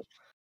 haven't.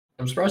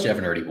 I'm surprised you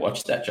haven't already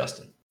watched that,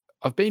 Justin.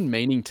 I've been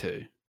meaning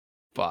to,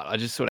 but I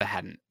just sort of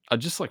hadn't. I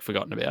just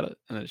forgotten about it,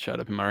 and it showed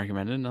up in my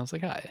recommended, and I was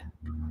like, "Hey,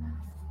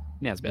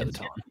 now's about the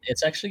time."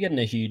 It's actually getting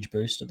a huge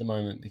boost at the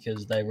moment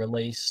because they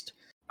released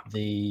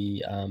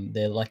they've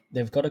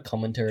got a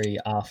commentary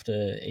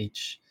after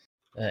each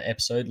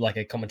episode, like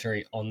a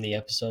commentary on the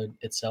episode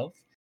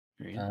itself.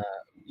 Really?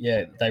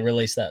 Yeah, they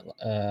released that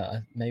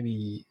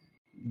maybe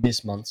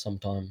this month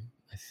sometime,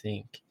 I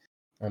think.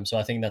 So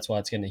I think that's why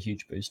it's getting a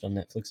huge boost on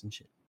Netflix and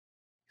shit.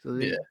 So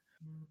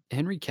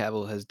Henry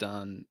Cavill has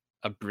done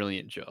a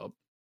brilliant job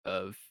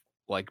of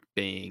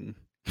being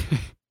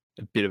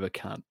a bit of a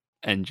cunt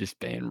and just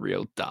being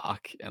real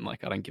dark and I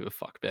don't give a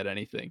fuck about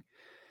anything.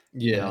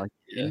 Yeah.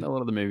 In a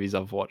lot of the movies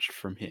I've watched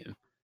from him,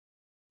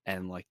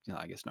 and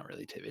I guess not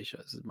really TV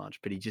shows as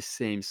much, but he just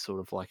seems sort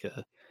of like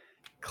a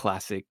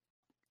classic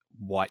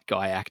white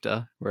guy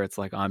actor where it's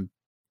like, I'm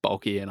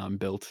bulky and I'm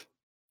built.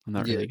 I'm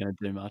not really going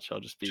to do much. I'll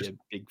just be a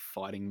big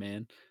fighting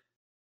man.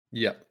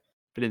 Yeah.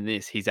 But in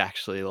this, he's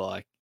actually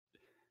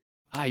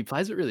he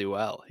plays it really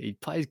well. He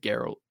plays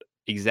Geralt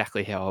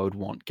exactly how I would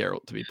want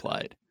Geralt to be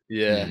played.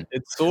 Yeah.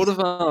 It's sort of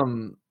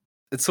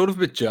a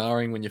bit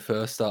jarring when you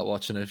first start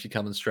watching it if you're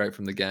coming straight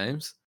from the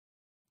games,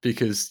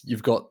 because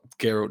you've got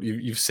Geralt,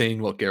 you've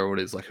seen what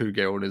Geralt is, like who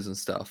Geralt is and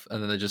stuff,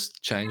 and then they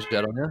just change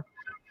that on you.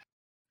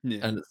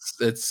 Yeah. And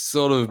it's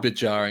sort of a bit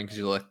jarring because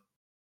you're like,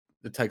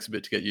 it takes a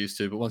bit to get used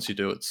to, but once you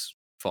do, it's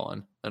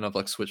fine. And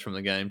I've switched from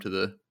the game to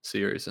the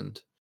series,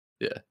 and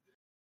yeah.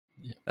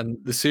 And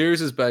the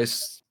series is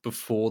based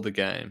before the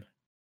game,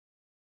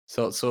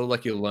 so it's sort of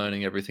like you're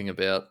learning everything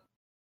about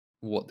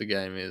what the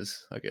game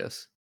is, I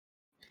guess.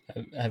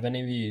 Have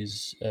any of you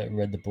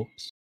read the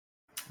books?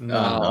 No,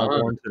 I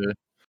want to.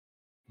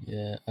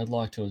 Yeah, I'd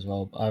like to as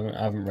well. I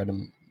haven't read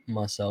them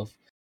myself,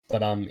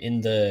 but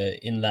in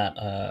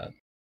that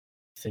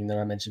thing that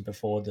I mentioned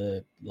before,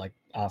 the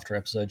after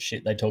episode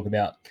shit, they talk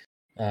about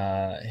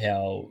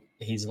how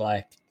he's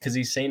because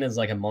he's seen as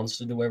a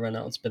monster to everyone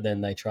else, but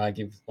then they try to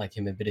give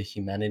him a bit of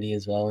humanity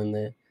as well in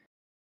there.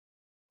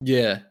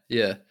 Yeah.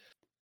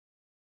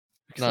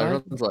 No,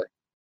 everyone's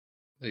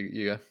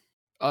you go.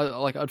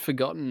 I'd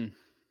forgotten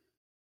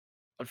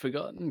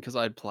because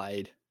I'd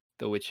played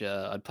The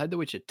Witcher. I'd played The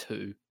Witcher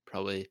 2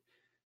 probably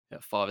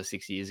 5 or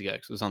 6 years ago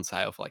because it was on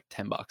sale for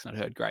 $10, and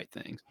I'd heard great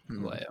things.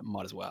 I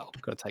might as well.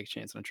 Got to take a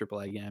chance on a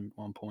AAA game at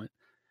one point.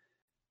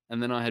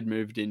 And then I had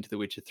moved into The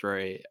Witcher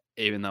 3,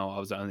 even though I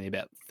was only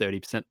about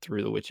 30%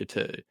 through The Witcher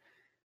 2.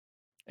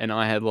 And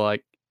I had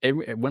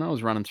when I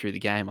was running through the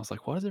game, I was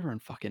like, why is everyone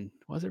just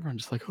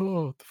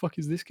oh, what the fuck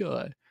is this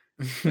guy?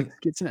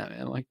 Gets at me.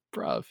 I'm like,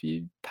 bro, if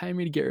you pay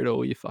me to get rid of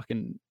all your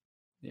fucking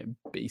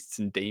beasts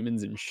and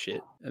demons and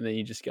shit, and then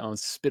you just go and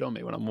spit on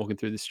me when I'm walking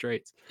through the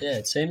streets. Yeah,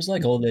 it seems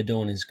like all they're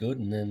doing is good,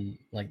 and then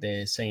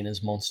they're seen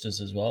as monsters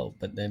as well,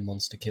 but they're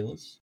monster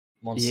killers.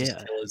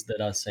 Killers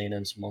that are seen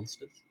as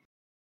monsters.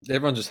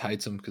 Everyone just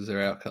hates them because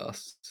they're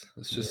outcasts.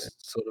 It's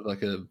just sort of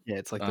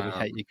it's like they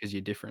hate you because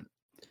you're different.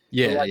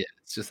 Yeah,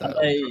 it's just that.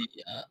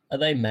 Are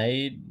they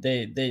made?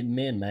 They're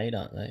man-made,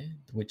 aren't they?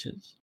 The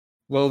witches.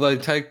 Well, they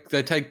take.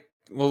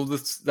 Well,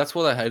 that's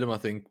why they hate them, I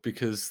think,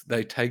 because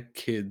they take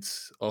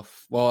kids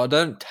off. Well, I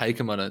don't take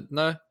them on it.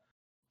 No.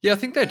 Yeah, I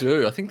think they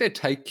do. I think they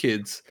take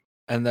kids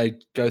and they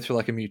go through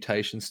a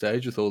mutation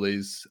stage with all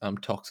these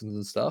toxins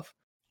and stuff.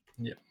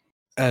 Yeah.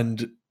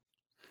 And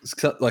it's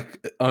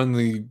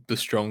only the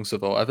strong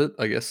survive it,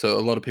 I guess. So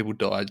a lot of people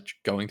died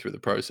going through the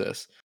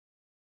process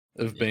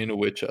of being a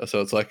Witcher.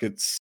 So it's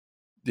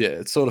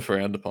it's sort of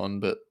frowned upon,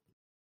 but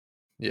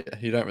yeah,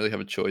 you don't really have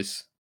a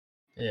choice.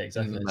 Yeah,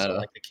 exactly. It's not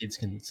like the kids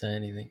can say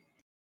anything.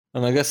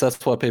 And I guess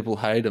that's why people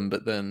hate them,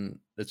 but then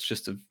it's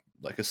just a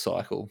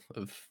cycle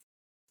of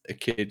a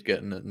kid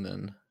getting it and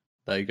then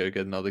they go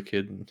get another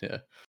kid, and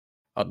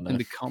I don't know. And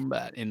the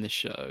combat in the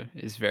show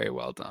is very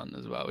well done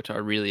as well, which I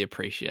really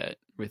appreciate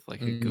with a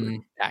good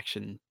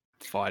action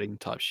fighting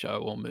type show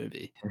or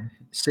movie.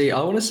 See,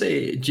 I want to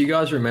see, do you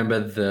guys remember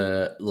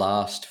the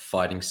last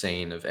fighting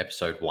scene of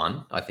episode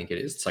 1? I think it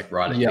is. It's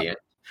right at the end.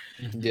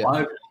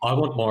 Yeah. I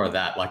want more of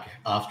that.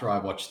 After I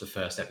watched the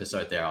first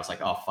episode there, I was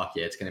like, oh, fuck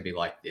yeah, it's going to be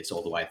like this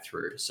all the way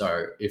through.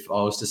 So if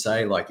I was to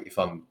say, if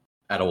I'm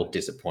at all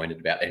disappointed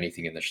about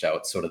anything in the show,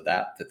 it's sort of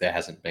that there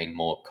hasn't been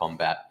more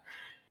combat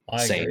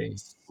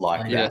scenes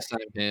like that. Same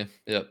here.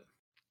 Yep.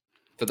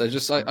 But they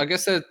just, I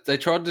guess they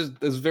tried to,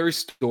 it was very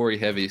story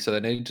heavy, so they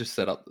needed to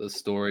set up the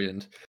story,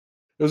 and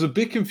it was a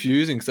bit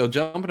confusing because they were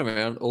jumping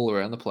around all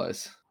around the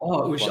place.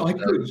 Oh, which I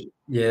could.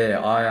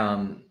 Yeah,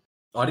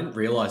 I didn't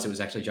realize it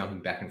was actually jumping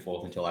back and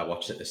forth until I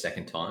watched it the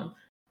second time.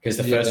 Because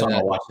the first time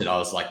I watched it, I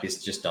was like,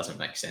 this just doesn't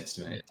make sense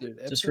to me. Dude,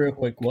 just real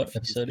quick, what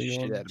episode are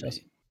you on,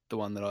 Justin?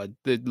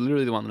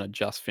 literally the one that I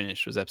just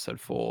finished was episode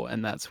 4,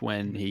 and that's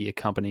when he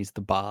accompanies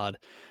the bard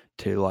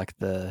to like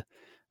the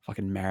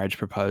fucking marriage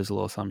proposal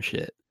or some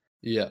shit.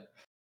 Yeah.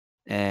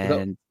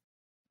 And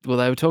well,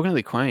 they were talking to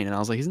the Queen, and I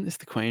was like, "Isn't this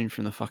the Queen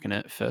from the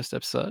fucking first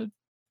episode?"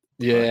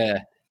 Yeah,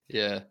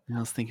 yeah. And I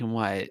was thinking,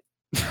 wait,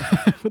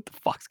 what the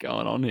fuck's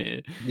going on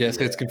here? Yeah,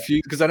 so it's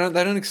confused because they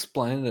don't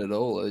explain it at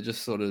all. They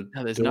just sort of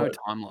there's no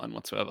timeline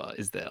whatsoever,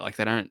 is there? Like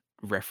they don't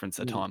reference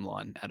a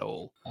timeline at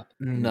all.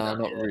 No,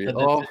 not really.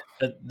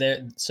 But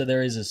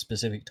there is a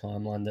specific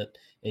timeline that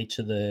each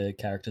of the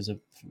characters are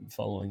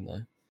following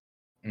though.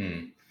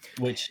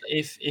 Which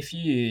if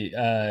you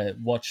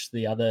watch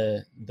the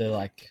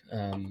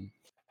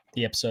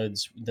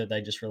episodes that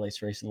they just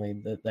released recently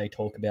that they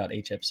talk about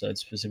each episode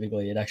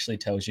specifically, it actually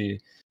tells you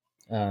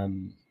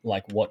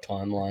like what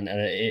timeline, and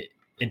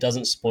it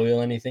doesn't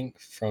spoil anything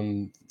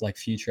from like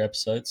future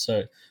episodes.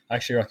 So I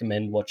actually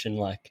recommend watching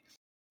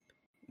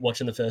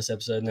the first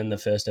episode and then the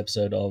first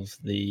episode of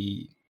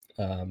the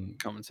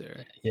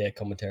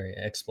commentary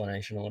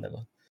explanation or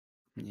whatever.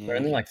 They're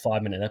only like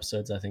 5-minute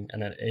episodes, I think,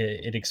 and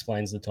it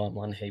explains the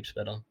timeline heaps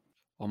better.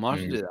 Well, I might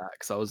have to do that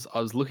because I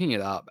was looking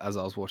it up as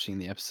I was watching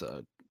the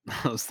episode.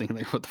 I was thinking,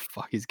 like, what the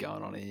fuck is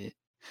going on here?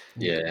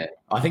 Yeah,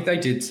 I think they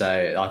did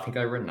say. I think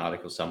I read an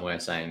article somewhere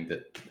saying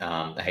that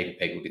a heap of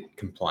people did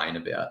complain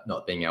about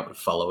not being able to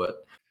follow it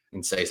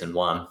in season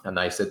 1, and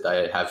they said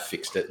they have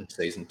fixed it in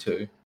season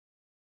 2.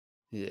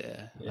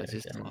 Yeah, I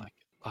just like.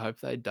 I hope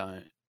they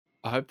don't.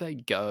 I hope they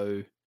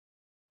go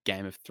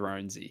Game of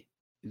Thronesy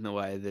in the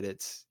way that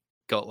it's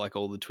got like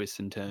all the twists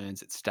and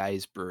turns. It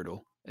stays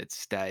brutal. It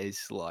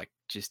stays like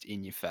just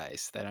in your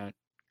face. They don't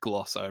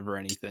gloss over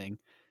anything.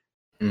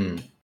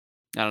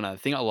 I don't know. The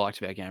thing I liked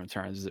about Game of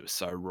Thrones is it was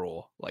so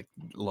raw. Like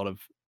a lot of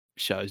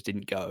shows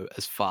didn't go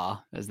as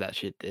far as that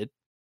shit did.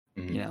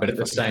 You know, but at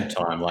the same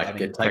time,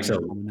 like it takes a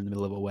woman in the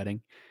middle of a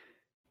wedding.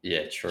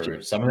 Yeah,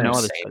 true. Some of them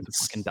other shows have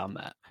fucking done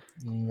that.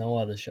 No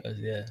other shows,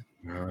 yeah.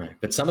 Right,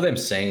 but some of them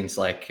scenes,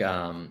 like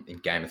in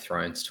Game of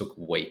Thrones, took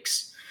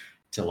weeks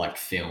to like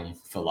film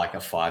for like a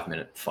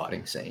 5-minute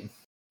fighting scene,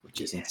 which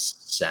is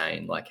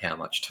insane. Like how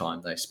much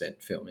time they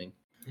spent filming.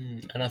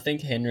 And I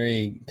think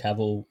Henry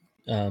Cavill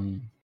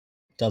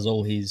does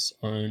all his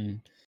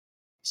own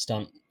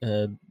stunt,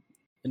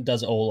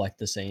 does all like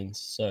the scenes.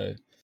 So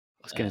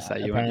I was going to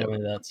say,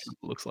 apparently that's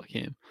looks like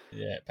him.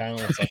 Yeah,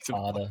 apparently it's like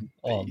harder.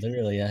 Oh,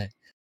 literally, yeah.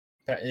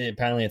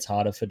 Apparently it's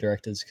harder for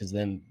directors because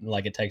then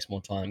like it takes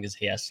more time because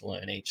he has to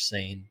learn each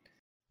scene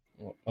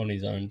on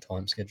his own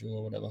time schedule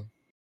or whatever.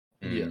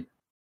 Yeah,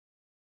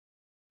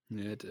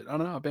 dude. I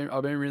don't know.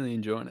 I've been really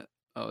enjoying it.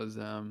 I was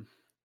I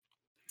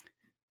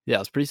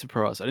was pretty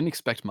surprised. I didn't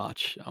expect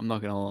much. I'm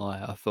not gonna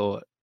lie. I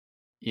thought,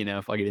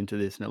 if I get into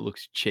this and it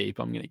looks cheap,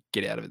 I'm gonna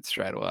get out of it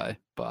straight away.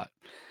 But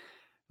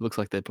it looks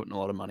like they're putting a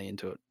lot of money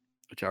into it,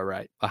 which I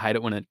rate. I hate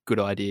it when a good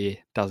idea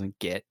doesn't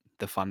get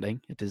the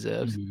funding it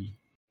deserves.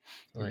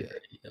 I agree.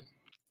 Yeah.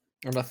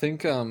 And I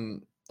think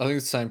the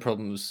same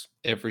problem as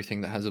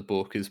everything that has a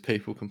book is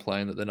people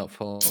complain that they're not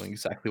following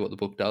exactly what the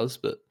book does.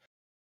 But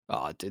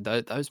dude,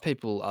 those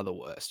people are the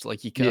worst.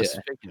 Like you guys,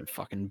 speaking of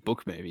fucking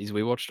book movies,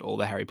 we watched all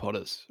the Harry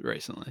Potters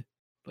recently,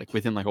 like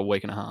within like a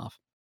week and a half.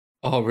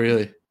 Oh,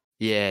 really?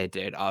 Yeah,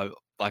 dude. I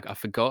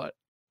forgot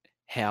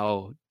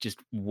how just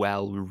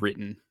well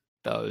written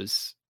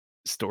those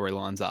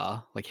storylines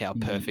are. Like how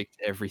perfect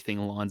everything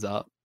lines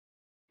up.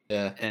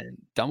 Yeah. And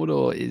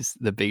Dumbledore is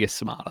the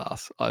biggest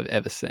smartass I've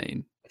ever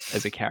seen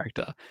as a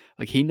character.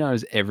 Like he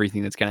knows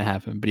everything that's going to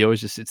happen, but he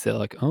always just sits there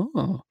like,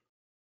 so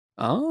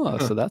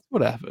that's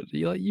what happened.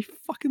 You're like, you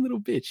fucking little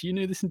bitch. You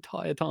knew this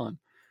entire time.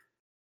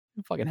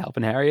 You're fucking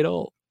helping Harry at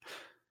all.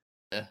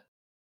 Yeah.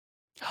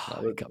 I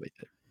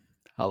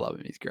love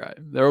him. He's great.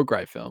 They're all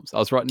great films. I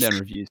was writing down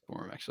reviews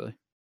for him actually.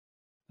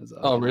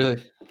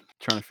 Really?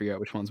 Trying to figure out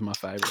which one's my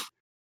favorite.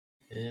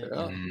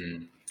 Yeah.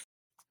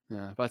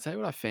 Yeah, but I'll tell you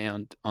what I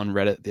found on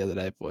Reddit the other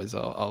day, boys.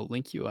 I'll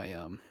link you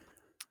a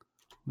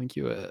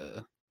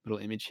little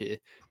image here.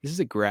 This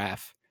is a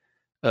graph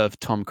of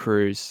Tom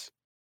Cruise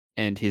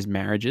and his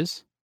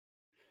marriages.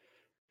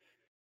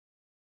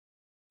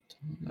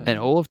 And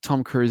all of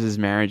Tom Cruise's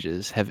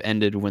marriages have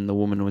ended when the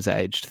woman was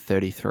aged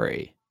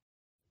 33.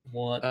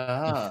 What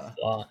the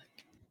fuck?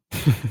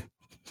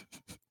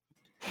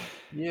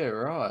 Yeah,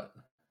 right.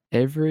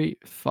 Every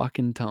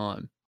fucking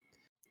time.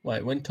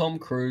 Wait, when Tom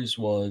Cruise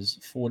was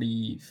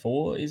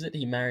 44, is it?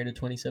 He married a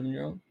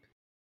 27-year-old?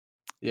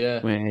 Yeah.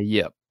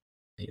 Yep.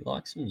 He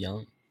likes him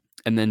young.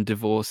 And then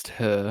divorced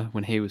her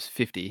when he was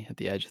 50 at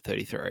the age of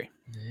 33.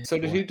 Yeah, so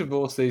did he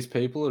divorce these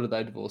people or did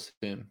they divorce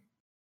him?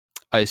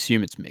 I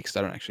assume it's mixed.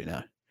 I don't actually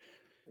know.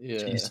 Yeah.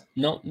 Jeez,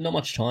 not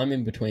much time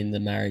in between the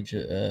marriage,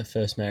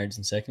 first marriage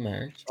and second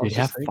marriage. Dude,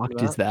 how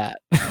fucked is that?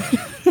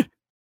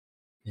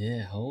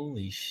 Yeah,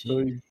 holy shit. So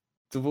he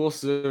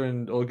divorces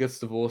her or gets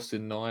divorced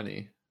in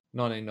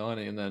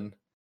 1990, and then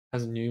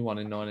has a new one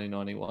in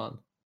 1991.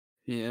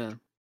 Yeah.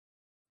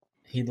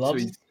 He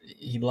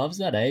loves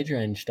that age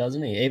range,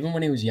 doesn't he? Even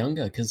when he was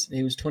younger, because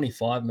he was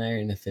 25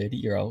 marrying a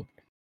 30-year-old.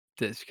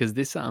 because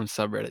this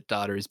subreddit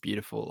data is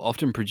beautiful.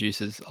 Often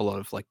produces a lot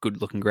of like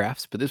good looking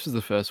graphs, but this was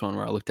the first one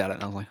where I looked at it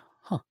and I was like,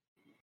 huh,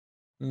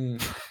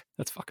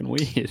 that's fucking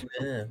weird.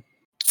 Yeah.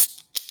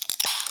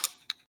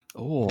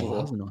 Oh,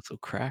 that was a nice little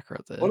crack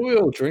right there. What are we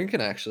all drinking,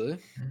 actually?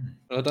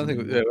 I don't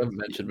think we haven't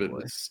mentioned, but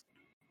it's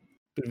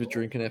a bit of a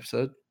drinking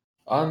episode.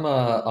 I'm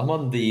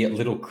on the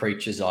Little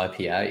Creatures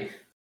IPA.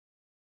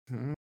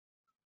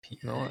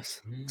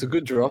 Nice. It's a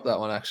good drop, that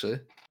one, actually.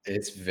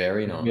 It's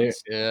very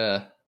nice.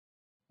 Yeah.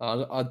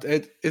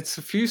 It's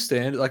a few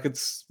standard, like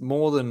it's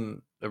more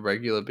than a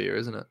regular beer,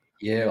 isn't it?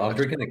 Yeah, I'm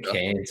drinking the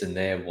cans and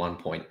they're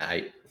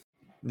 1.8.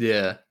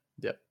 Yeah.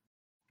 Yep.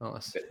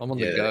 Nice. I'm on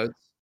the goats.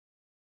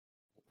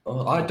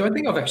 Oh, I don't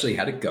think I've actually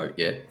had a goat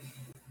yet.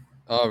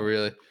 Oh,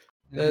 really?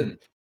 They're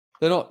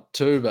not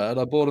too bad.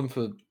 I bought them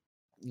for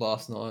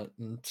last night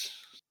and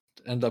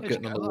end up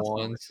getting on the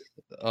wines.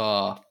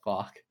 Oh,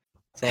 fuck.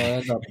 So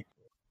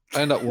I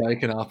end up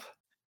waking up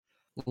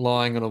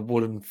lying on a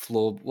wooden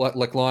floor,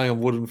 like lying on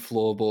wooden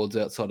floorboards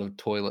outside of a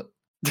toilet.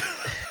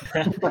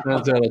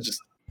 Turns out I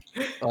just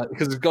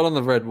because it got on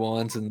the red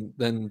wines, and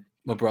then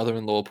my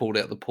brother-in-law pulled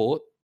out the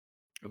port.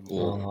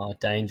 Oh,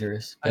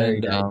 dangerous! Very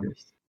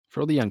dangerous. For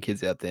all the young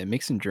kids out there,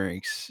 mixing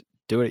drinks,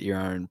 do it at your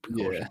own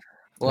precaution. Yeah.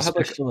 Well,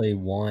 especially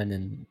wine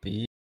and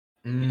beer.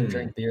 You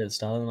drink beer at the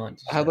start of the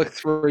night. I had like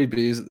 3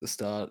 beers at the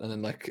start, and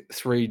then like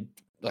 3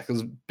 like it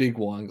was big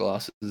wine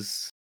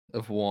glasses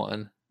of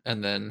wine,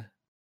 and then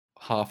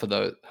half of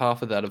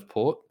that of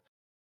port,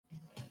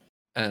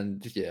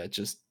 and yeah, it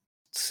just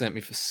sent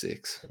me for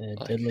 6. Yeah,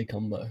 deadly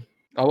combo.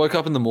 I woke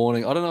up in the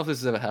morning. I don't know if this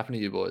has ever happened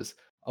to you boys.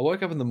 I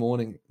woke up in the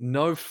morning,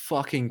 no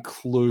fucking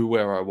clue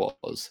where I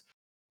was,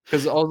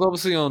 because I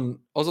was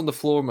on the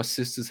floor of my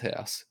sister's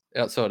house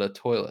outside her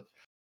toilet.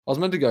 I was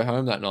meant to go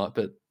home that night,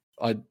 but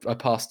I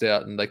passed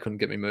out and they couldn't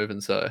get me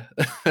moving, so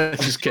it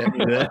just kept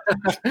me there.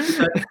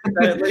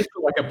 They at least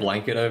put like a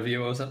blanket over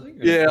you or something?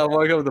 Yeah, I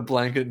woke up with a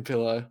blanket and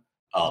pillow.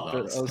 Oh,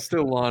 nice. But I was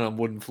still lying on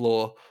wooden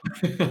floor.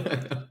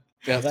 I've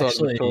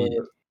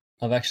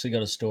actually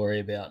got a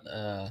story about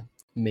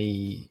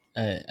me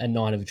a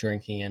night of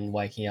drinking and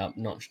waking up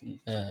not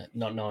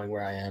knowing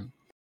where I am.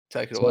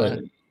 Take it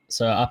away.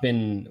 So up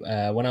in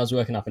when I was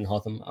working up in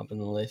Hotham, up in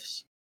the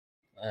lifts,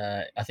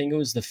 I think it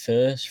was the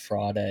first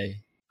Friday.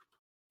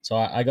 So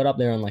I got up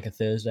there on like a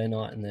Thursday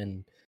night, and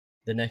then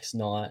the next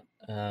night,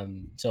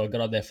 so I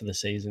got up there for the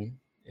season,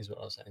 is what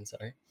I was saying,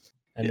 sorry.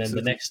 And then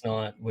the next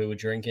night we were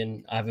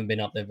drinking. I haven't been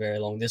up there very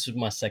long. This was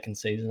my second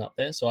season up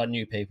there, so I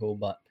knew people,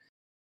 but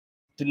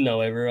didn't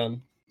know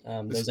everyone.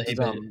 This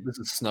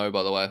is snow,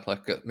 by the way,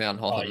 like at Mount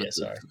Hotham. Oh, yeah,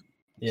 sorry.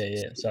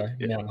 Sorry,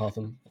 Mount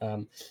Hotham.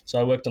 So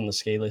I worked on the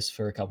ski list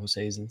for a couple of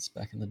seasons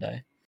back in the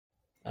day.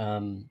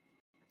 And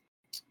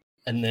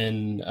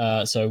then,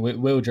 so we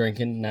were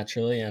drinking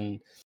naturally, and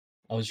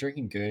I was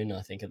drinking Goon,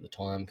 I think, at the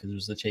time, because it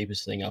was the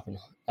cheapest thing up in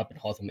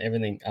Hotham.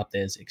 Everything up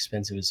there is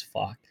expensive as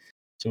fuck.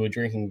 So we're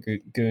drinking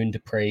Goon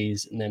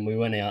Dupree's, and then we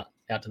went out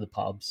to the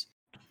pubs.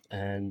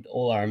 And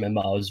all I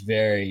remember, I was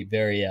very,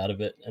 very out of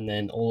it. And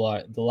then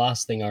the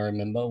last thing I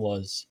remember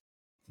was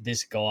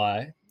this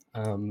guy,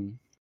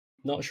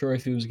 not sure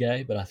if he was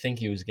gay, but I think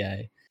he was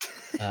gay,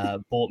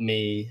 bought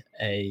me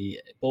a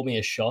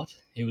shot.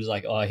 He was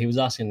like, he was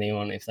asking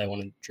anyone if they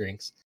wanted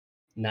drinks.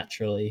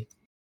 Naturally,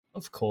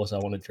 of course, I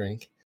want a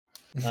drink.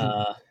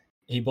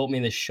 He bought me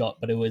this shot,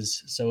 but it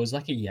was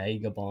like a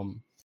Jaeger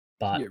bomb,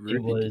 but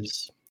it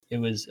was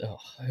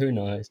who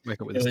knows?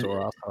 Make it with a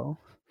store asshole.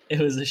 It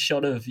was a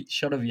shot of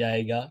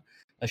Jaeger,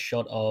 a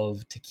shot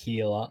of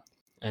tequila,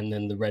 and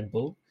then the Red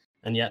Bull,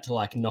 and you had to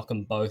like knock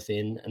them both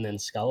in and then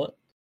scull it.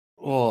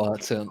 Oh,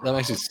 that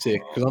makes me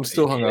sick, because I'm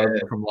still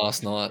hungover from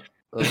last night.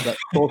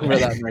 Talking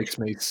about that makes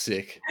me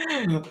sick.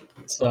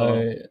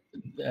 So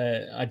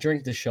I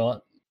drink the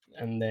shot,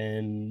 and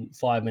then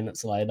 5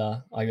 minutes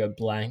later, I go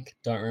blank,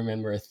 don't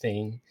remember a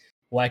thing.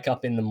 Wake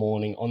up in the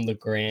morning on the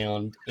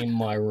ground in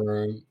my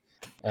room,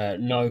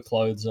 no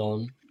clothes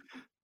on.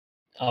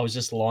 I was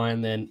just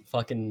lying there,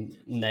 fucking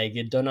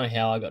naked. Don't know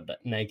how I got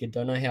naked.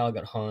 Don't know how I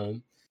got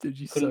home.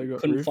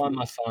 Couldn't find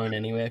my phone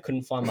anywhere.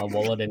 Couldn't find my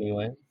wallet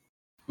anywhere.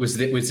 Was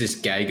this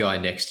gay guy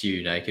next to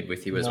you naked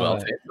with you as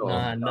well?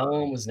 Nah, no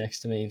one was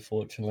next to me,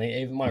 fortunately.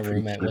 Even my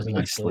roommate wasn't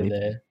actually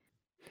there.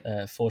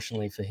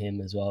 Fortunately for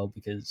him as well,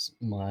 because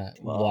my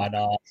white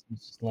ass was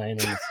just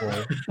laying on the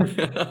floor.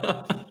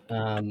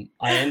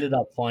 I ended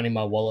up finding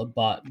my wallet,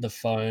 but the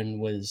phone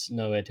was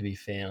nowhere to be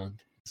found.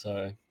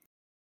 So,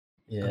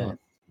 yeah.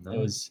 It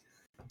was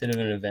a bit of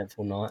an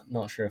eventful night.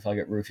 Not sure if I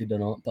got roofied or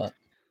not, but...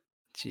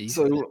 Jeez.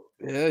 So,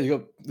 yeah, you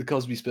got the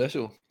Cosby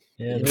special.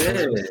 Yeah, the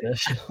Cosby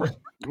special.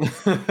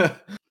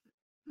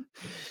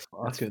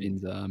 That's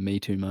Finn's Me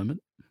Too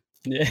moment.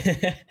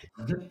 Yeah.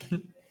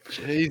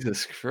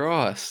 Jesus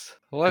Christ.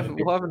 Well, I've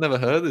never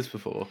heard this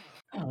before.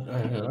 I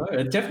don't know.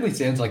 It definitely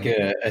sounds like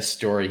a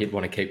story he'd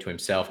want to keep to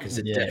himself, because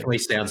it definitely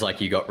sounds like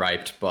you got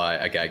raped by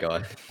a gay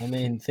guy. I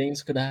mean,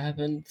 things could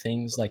happen.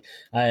 Things like...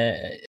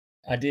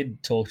 I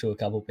did talk to a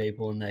couple of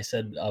people, and they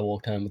said I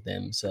walked home with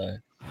them. So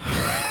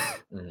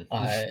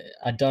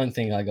I don't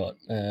think I got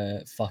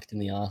fucked in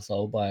the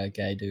arsehole by a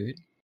gay dude.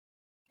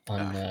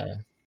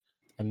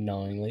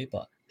 unknowingly,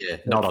 but yeah,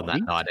 not on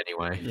that night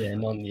anyway.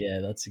 Yeah,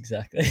 that's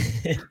exactly.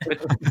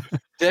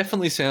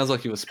 Definitely sounds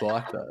like you were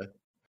spiked though.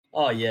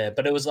 Oh yeah,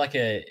 but it was like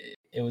a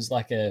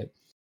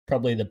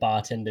probably the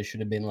bartender should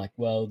have been like,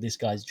 well, this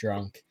guy's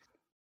drunk,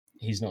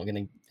 he's not going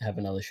to have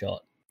another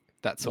shot.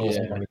 That's Or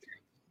awesome.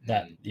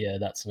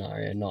 that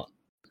scenario, not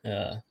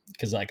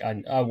because like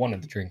I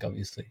wanted the drink,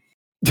 obviously.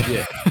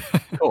 Yeah,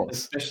 of course.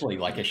 Especially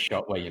like a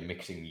shot where you're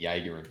mixing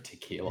Jaeger and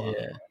tequila.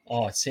 Yeah.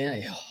 Oh, it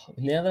sounds.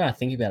 Now that I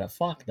think about it,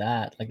 fuck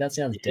that. Like that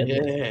sounds deadly.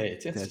 Yeah,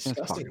 it's That's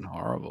disgusting. fucking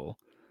horrible.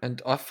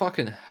 And I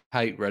fucking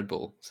hate Red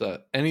Bull. So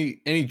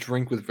any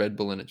drink with Red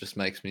Bull in it just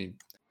makes me.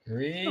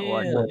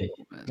 Really?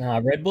 Nah,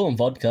 Red Bull and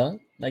vodka,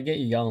 they get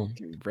you going.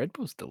 Dude, Red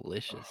Bull's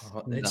delicious.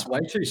 It's way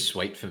too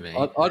sweet for me.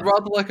 I'd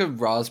rather like a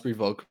raspberry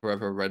vodka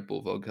over a Red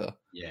Bull vodka.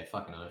 Yeah,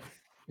 fucking oath.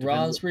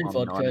 Raspberry what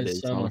vodka night it is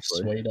is, so much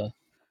honestly. sweeter.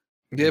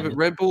 Yeah, but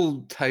Red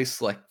Bull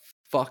tastes like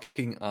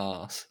fucking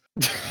ass.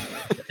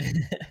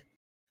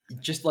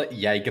 Just like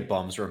Jaeger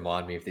bombs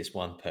remind me of this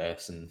one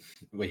person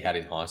we had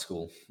in high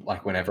school.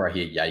 Like whenever I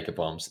hear Jaeger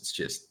bombs, it's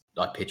just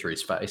like picture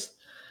his face.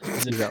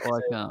 Is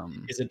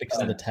it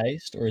because of the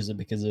taste, or is it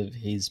because of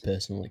his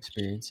personal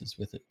experiences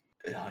with it?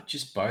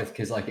 Just both,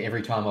 because like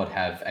every time I'd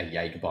have a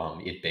Jaeger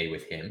bomb, it'd be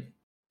with him.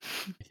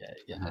 Okay,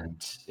 yeah.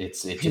 And it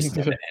just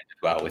never ended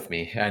well with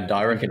me. And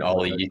I reckon,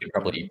 Ollie, you could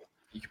probably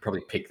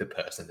pick the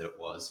person that it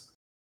was.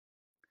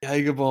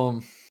 Jaeger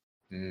bomb.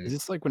 Is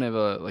this like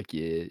whenever like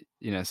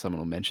someone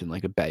will mention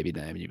like a baby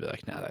name and you'd be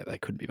like, no, they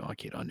couldn't be my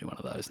kid. I knew one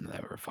of those and they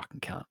were a fucking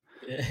cunt.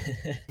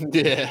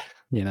 Yeah.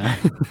 You know?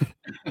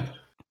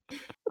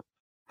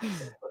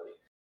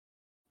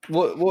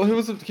 What? Who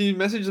was it? Can you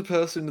message the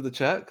person into the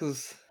chat?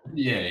 Because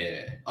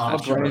yeah. my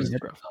brain's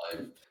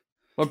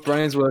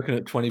working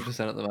at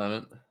 20% at the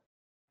moment.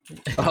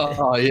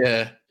 Oh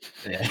yeah.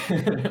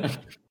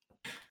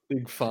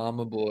 Big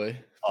farmer boy.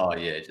 Oh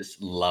yeah,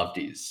 just loved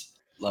his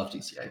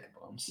Jaeger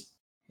bombs.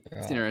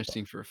 It's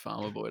interesting for a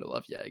farmer boy to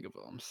love Jaeger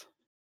bombs.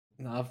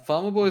 Nah,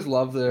 farmer boys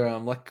love their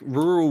like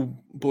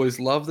rural boys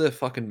love their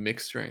fucking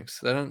mixed drinks.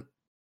 They don't.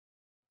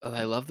 Oh,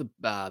 they love the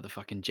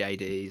fucking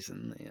JDs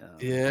and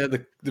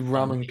the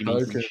rum and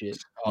coke and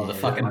shit. Oh, the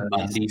fucking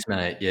Bundies,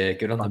 mate. Yeah,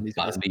 good on the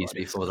Bundies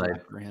before they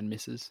round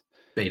misses.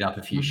 Beat up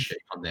a few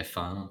sheep on their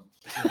farm.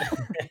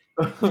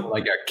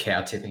 Like go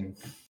cow tipping.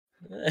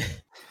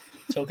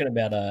 Talking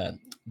about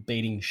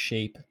beating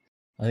sheep,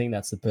 I think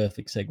that's the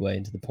perfect segue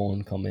into the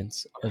porn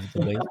comments of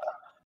the week.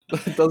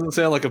 It doesn't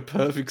sound like a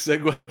perfect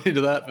segue into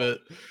that,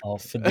 but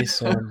for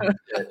this one,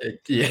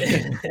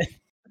 yeah.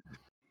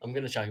 I'm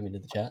gonna chuck him into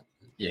the chat.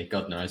 Yeah,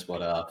 God knows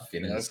what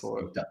Finn has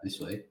looked up this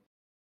week.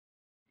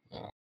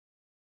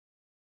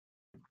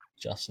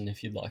 Justin,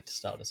 if you'd like to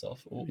start us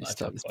off.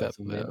 Start this both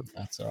of them.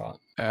 That's all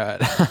right.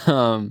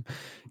 All right.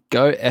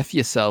 Go F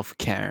yourself,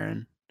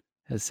 Karen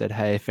has said,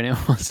 hey, if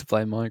anyone wants to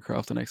play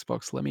Minecraft on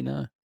Xbox, let me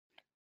know.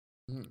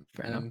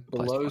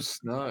 Below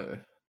Snow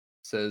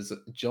says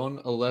John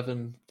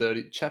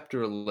 11:30,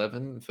 chapter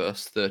 11,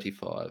 verse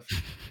 35.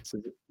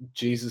 Says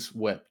Jesus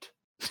wept.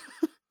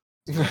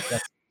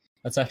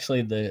 That's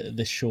actually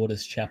the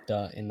shortest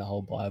chapter in the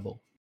whole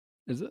Bible.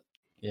 Is it?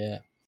 Yeah.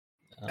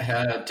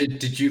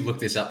 Did you look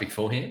this up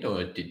beforehand,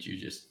 or did you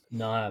just?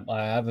 No,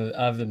 I have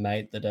a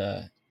mate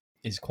that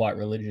is quite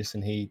religious,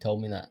 and he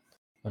told me that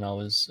when I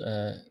was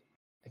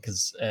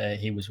because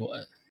he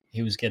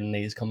was getting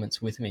these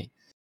comments with me.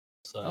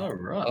 So, oh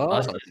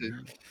right.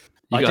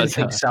 I can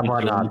think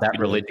someone that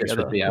religious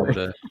would be able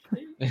to.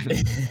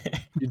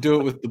 You do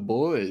it with the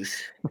boys.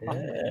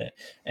 Yeah.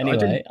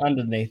 Anyway,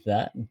 underneath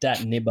that,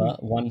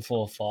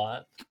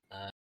 DatNibber145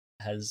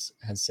 has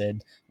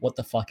said, "What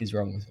the fuck is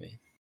wrong with me?"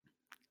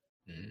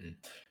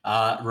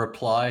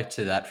 Reply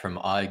to that from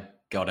I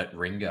Got It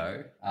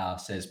Ringo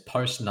says,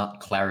 "Post nut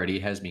clarity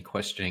has me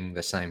questioning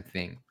the same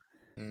thing."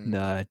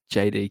 No,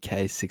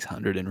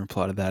 JDK600 in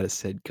reply to that has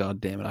said,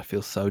 "God damn it, I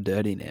feel so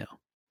dirty now."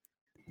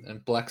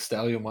 And Black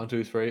Stallion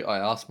 123, I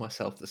asked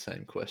myself the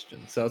same question.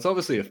 So it's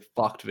obviously a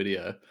fucked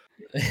video.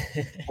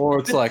 Or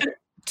it's like,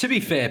 to be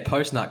fair,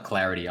 post nut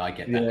clarity, I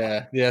get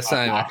that. Yeah,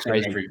 same.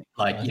 Actually,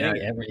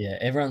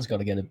 everyone's got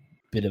to get a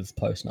bit of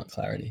post nut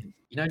clarity.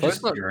 You know,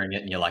 just during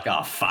it, and you're like,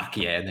 "Oh fuck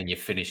yeah," and then you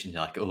finish, and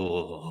you're like,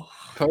 "Oh."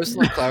 Post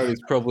nut clarity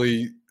is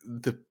probably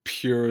the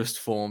purest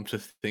form to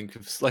think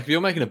of. Like, if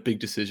you're making a big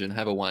decision,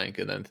 have a wank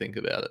and then think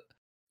about it.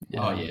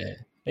 Yeah. Oh yeah.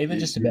 Even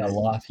just about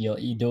life,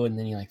 you do it, and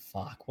then you're like,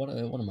 "Fuck, what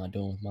am I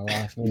doing with my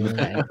life?"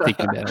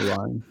 Thinking about it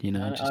alone, you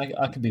know.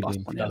 I could be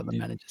being out of the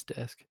manager's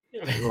desk.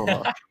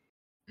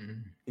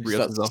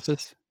 Realtor's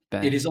office.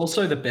 Bang. It is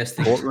also the best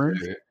thing to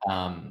do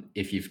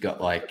if you've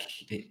got like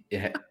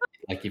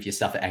if you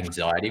suffer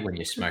anxiety when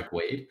you smoke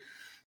weed.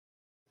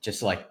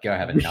 Just like go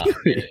have a nut.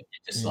 You're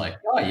just like,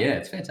 oh yeah,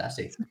 it's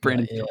fantastic.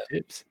 Brandon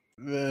tips.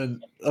 Man,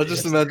 I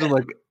just imagine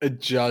like a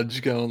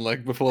judge going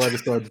like before they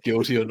decide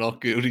guilty or not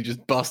guilty,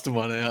 just busting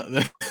one out.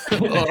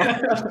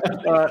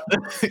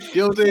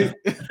 Guilty.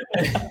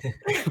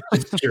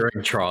 Just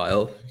during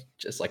trial,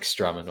 just like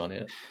strumming on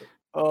it.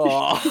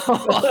 Oh.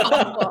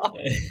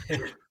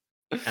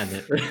 And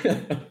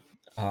then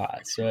All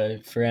right, so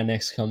for our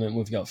next comment,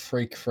 we've got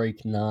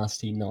Freak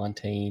Nasty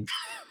 19,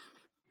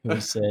 who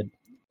said,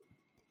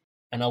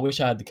 and I wish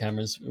I had the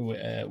cameras.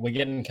 We're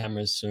getting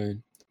cameras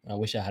soon. I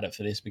wish I had it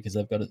for this because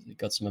I've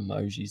got some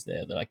emojis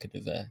there that I could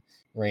have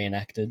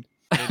reenacted.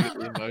 Need to get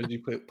the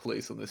emoji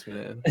police on this,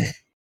 man.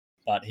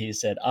 But he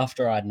said,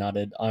 after I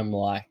nutted, I'm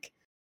like,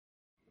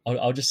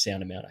 I'll just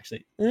sound him out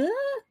actually.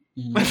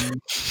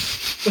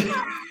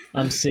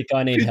 I'm sick.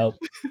 I need help.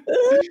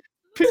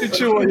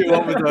 Picture what you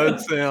want with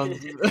those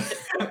sounds.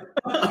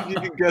 If you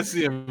can guess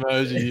the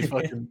emoji, you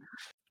fucking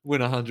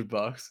win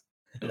 $100.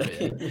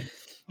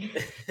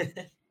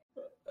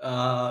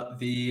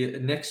 The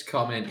next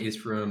comment is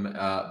from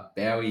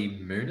Bowie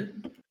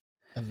Moonen.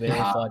 A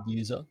verified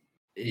user.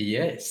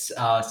 Yes.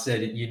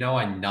 Said,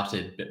 I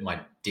nutted, but my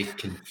dick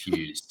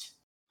confused.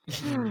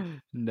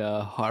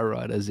 No, High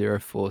Rider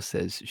 04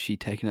 says she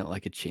taken it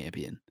like a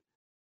champion.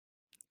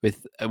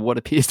 With what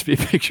appears to be a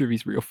picture of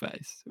his real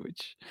face,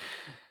 which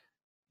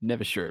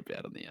never sure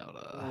about on the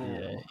outer.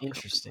 Yeah,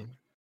 interesting.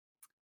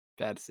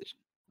 Bad decision.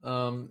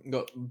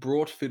 Got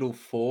Brought Fiddle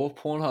 4.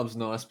 Pornhub's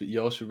nice, but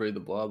y'all should read the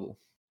Bible.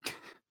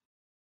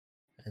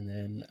 And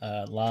then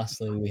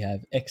lastly, we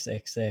have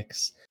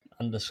XXX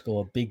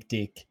 _ Big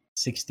Dick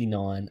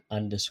 69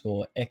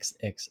 _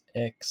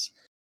 XXX,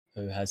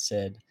 who has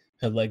said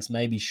her legs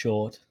may be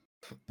short,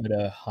 but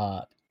her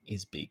heart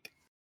is big.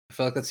 I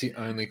feel like that's the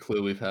only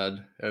clue we've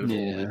had out of all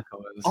these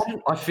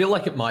comments. I feel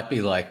like it might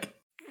be like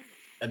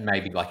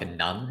maybe like a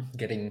nun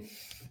getting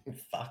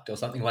fucked or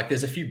something. Like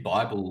there's a few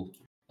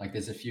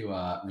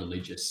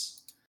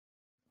religious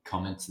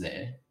comments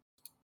there.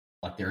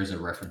 Like there is a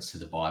reference to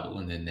the Bible,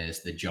 and then there's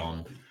the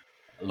John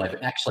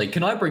 11. Actually,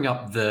 can I bring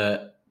up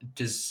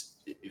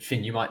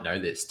Finn, you might know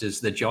this.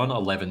 Does the John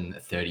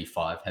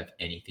 11:35 have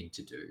anything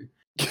to do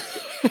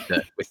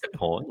with the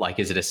porn? Like,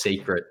 is it a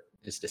secret?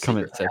 Is it a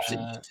Comment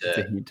secret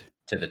section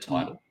to the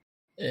title?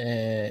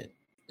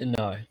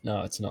 No,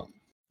 it's not.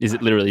 Is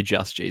it literally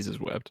just Jesus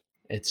wept?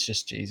 It's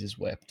just Jesus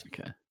wept.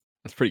 Okay,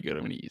 that's pretty good.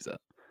 I'm going to use that.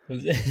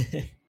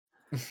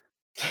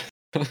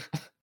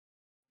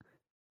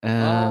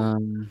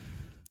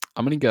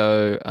 I'm going to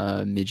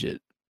go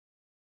midget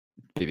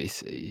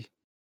BBC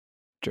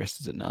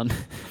dressed as a nun.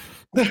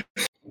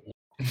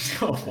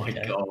 Oh my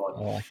god!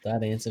 I like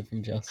that answer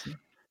from Justin.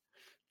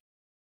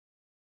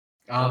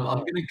 I'm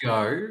gonna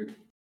go.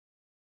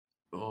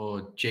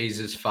 Oh,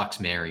 Jesus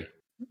fucks Mary.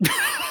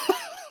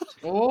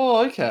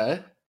 Oh,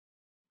 okay.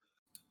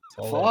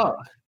 Fuck.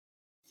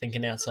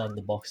 Thinking outside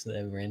the box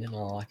there, Brandon. I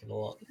like it a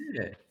lot.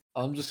 Yeah.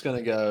 I'm just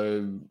gonna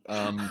go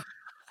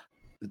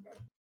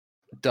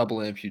double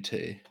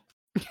amputee.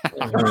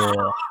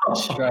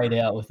 Straight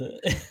out with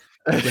it.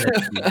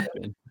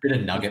 Bit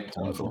of nugget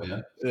time for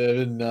you.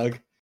 Yeah, nug.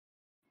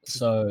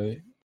 So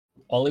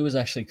Ollie was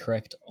actually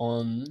correct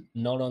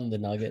not on the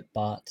nugget,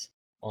 but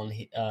on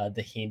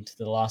the hint.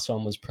 The last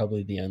one was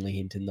probably the only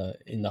hint in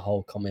the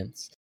whole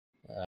comments.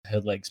 Her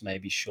legs may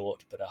be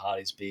short, but her heart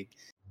is big.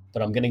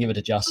 But I'm going to give it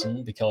to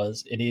Justin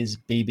because it is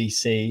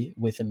BBC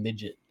with a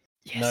midget.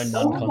 Yes.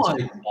 No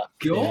non-concept. Oh my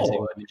god!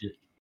 Midget.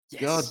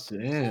 Yes. God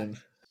damn.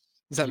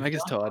 Does that make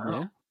us tied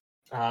now?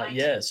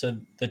 Yeah. So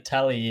the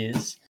tally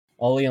is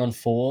Ollie on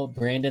 4,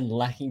 Brandon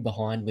lacking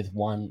behind with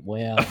 1.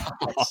 Wow.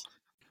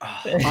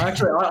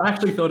 I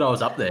actually thought I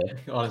was up there,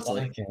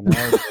 honestly. Okay,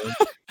 no,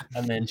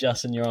 and then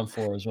Justin, you're on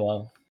 4 as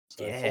well.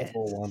 So Yeah.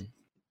 4-4-1.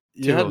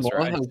 You had was my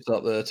right. hopes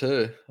up there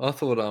too. I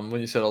thought when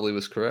you said Ollie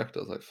was correct, I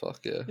was like, fuck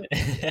yeah.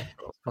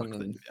 To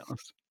be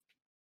honest.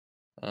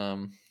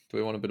 Do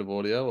we want a bit of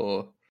audio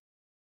or?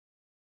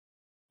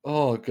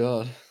 Oh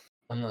god.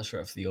 I'm not sure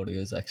if the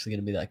audio is actually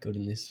going to be that good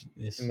in this.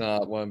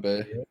 Nah, it won't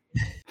be.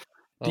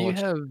 Do you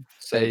have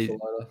save a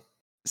for later.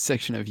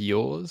 section of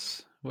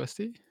yours,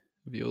 Westy?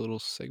 Of your little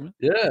segment?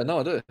 Yeah, no,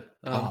 I do.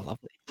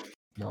 Lovely.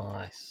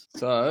 Nice.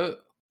 So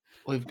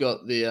we've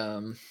got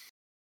the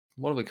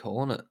what are we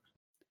calling it?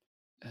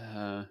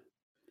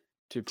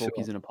 2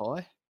 porkies and a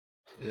pie.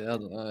 Yeah, I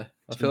don't know.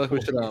 I feel like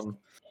we should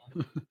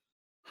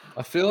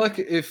I feel like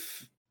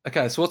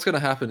so what's going to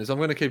happen is I'm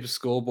going to keep a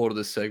scoreboard of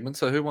this segment.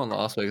 So who won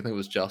last week? I think it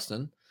was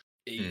Justin.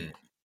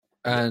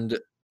 And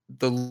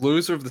the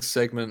loser of the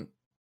segment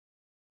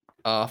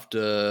at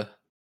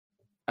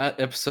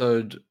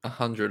episode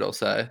 100, I'll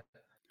say,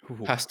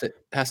 has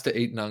to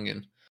eat an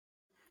onion.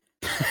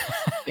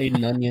 Eat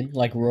an onion,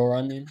 like raw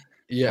onion?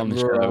 Yeah, on the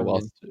show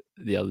whilst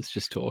the others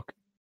just talk.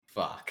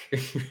 Fuck.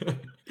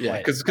 Yeah,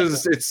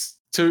 because it's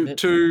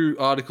two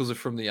articles are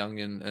from the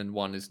Onion and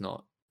one is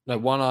not. No,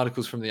 one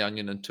article's from the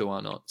Onion and 2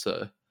 are not.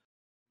 So,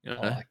 you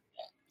know.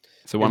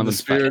 So one of the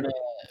spirit.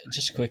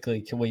 Just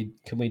quickly, can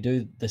we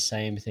do the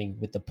same thing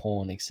with the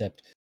porn,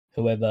 except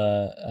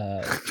whoever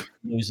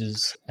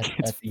loses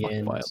at the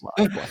end,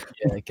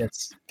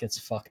 gets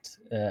fucked.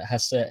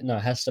 Has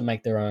to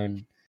make their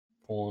own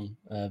porn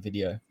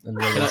video and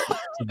release it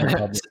to the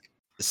public.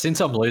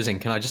 Since I'm losing,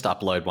 can I just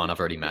upload one I've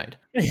already made?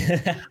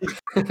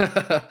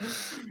 I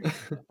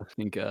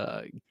think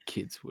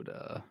kids would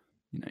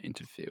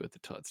interfere with the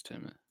site's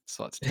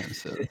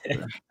terms. So,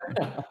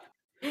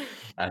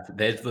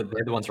 They're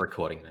the ones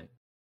recording, mate.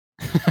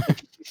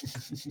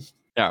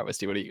 All right,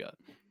 Westy, what do you got?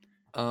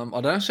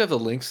 I don't actually have the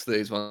links to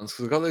these ones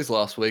because I got these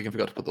last week and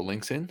forgot to put the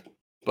links in,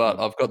 but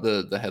I've got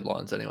the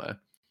headlines anyway.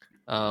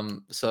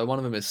 So one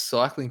of them is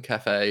cycling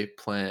cafe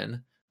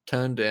plan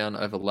turned down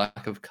over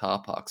lack of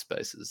car park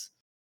spaces.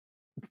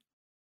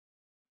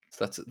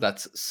 So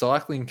that's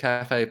cycling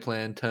cafe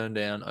plan turned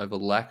down over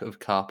lack of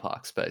car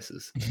park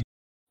spaces.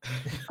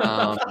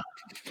 I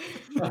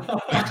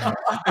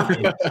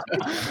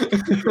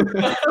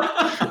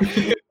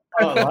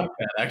like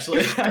that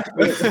actually.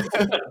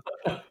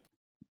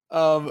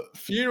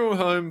 Funeral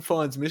home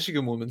finds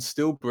Michigan woman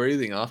still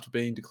breathing after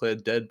being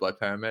declared dead by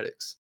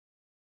paramedics.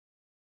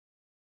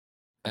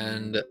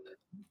 And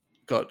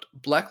got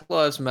Black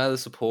Lives Matter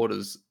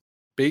supporters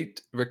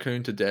beat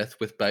raccoon to death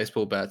with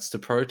baseball bats to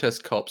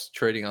protest cops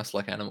treating us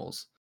like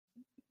animals.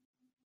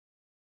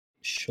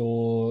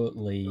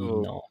 Surely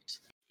not.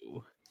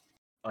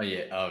 Oh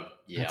yeah,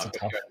 That's I'll a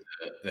tough. go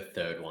the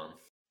third one.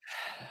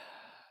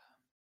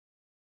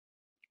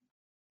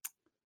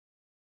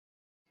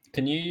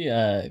 Can you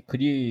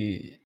could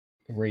you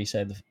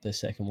re-say the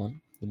second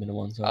one, the middle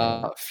one?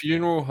 Sorry.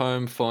 Funeral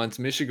home finds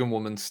Michigan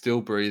woman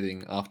still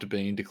breathing after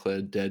being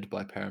declared dead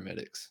by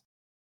paramedics.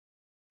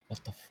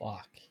 What the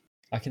fuck?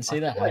 I can see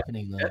that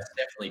happening though. That's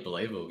definitely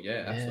believable.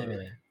 Yeah,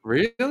 absolutely.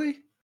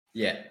 Really?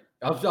 Yeah,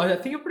 I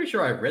think I'm pretty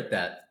sure I read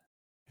that,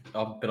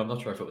 but I'm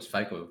not sure if it was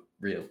fake or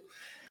real.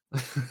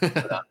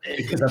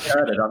 Because I've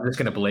heard it, I'm just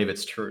going to believe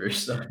it's true.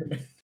 So,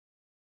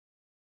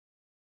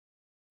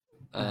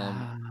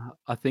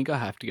 I think I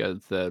have to go the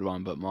third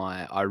one, but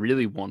I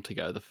really want to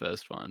go the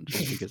first one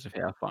just because of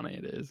how funny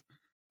it is.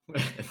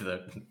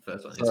 the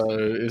first one. So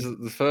is it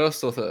the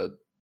first or third?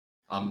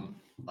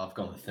 I've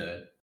gone the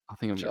third. I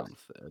think I'm going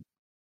the third.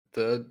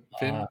 Third,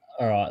 Finn?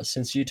 All right.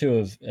 Since you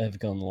two have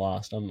gone the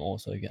last, I'm going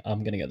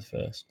to go the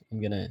first.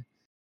 I'm going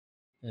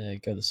to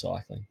go the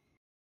cycling.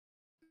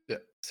 Yeah.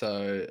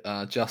 So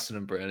Justin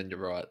and Brandon, you're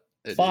right.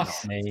 Fuck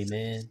me,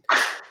 man.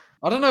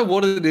 I don't know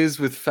what it is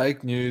with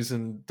fake news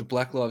and the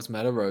Black Lives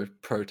Matter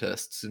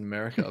protests in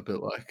America, but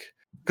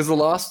because the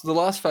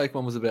last fake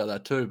one was about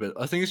that too. But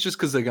I think it's just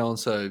because they're going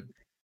so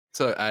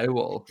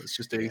AWOL. It's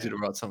just easy to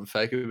write something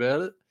fake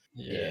about it.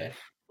 Yeah.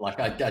 Like,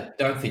 I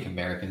don't think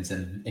Americans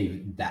are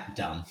even that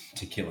dumb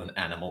to kill an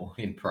animal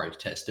in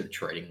protest of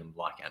treating them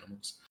like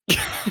animals.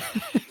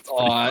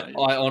 I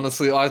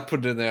honestly, I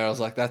put it in there. I was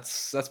like,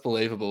 that's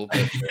believable,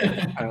 but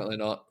apparently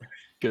not.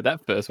 Good,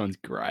 that first one's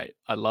great.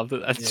 I love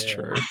that. That's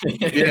true.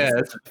 Yeah,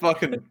 it's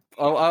fucking.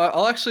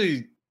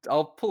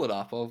 I'll pull it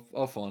up.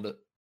 I'll find it.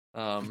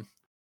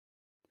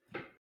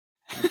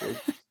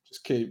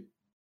 Just keep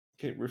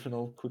riffing.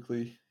 I'll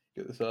quickly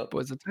get this up.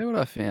 Boys, I'll tell you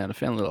what I found. I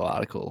found a little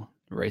article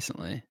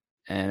recently.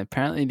 And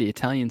apparently the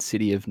Italian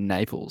city of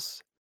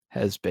Naples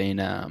has been,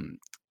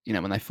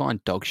 when they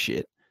find dog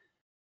shit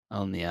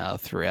on the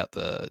throughout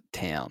the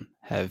town,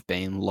 have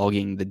been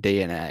logging the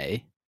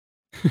DNA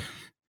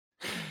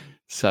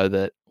so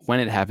that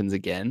when it happens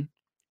again,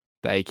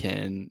 they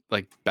can,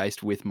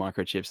 based with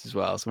microchips as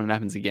well. So when it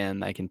happens again,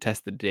 they can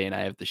test the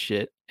DNA of the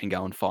shit and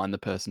go and find the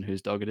person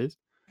whose dog it is.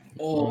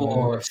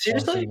 Oh,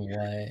 seriously?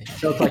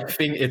 So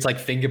it's like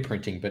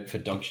fingerprinting, but for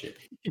dog shit.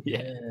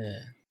 Yeah.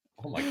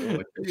 Oh my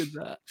god! Look at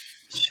that.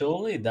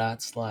 Surely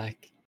that's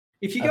like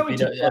if you go a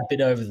bit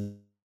over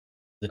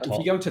the top. If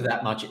you go into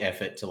that much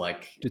effort to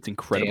it's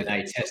incredible.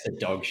 DNA test a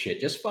dog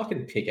shit, just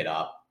fucking pick it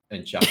up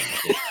and chuck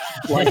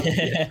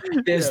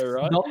it. There's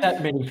not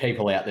that many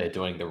people out there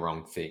doing the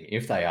wrong thing.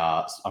 If they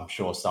are, I'm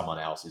sure someone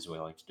else is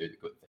willing to do the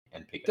good thing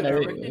and pick it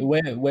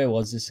up. Where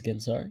was this again?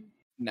 Sorry.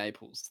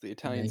 Naples, the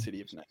Italian city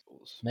of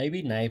Naples.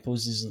 Maybe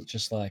Naples is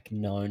just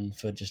known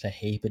for just a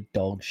heap of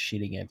dogs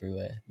shitting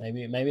everywhere.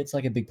 Maybe it's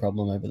a big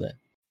problem over there.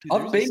 Dude,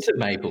 I've been to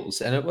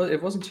Naples and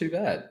it wasn't too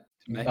bad.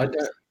 I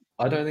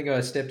don't think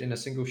I stepped in a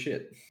single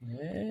shit.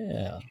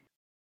 Yeah,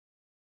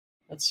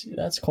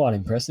 that's quite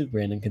impressive,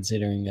 Brandon,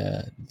 considering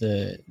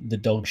the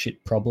dog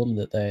shit problem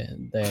that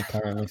they are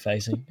currently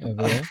facing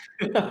over there.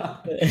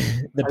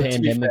 The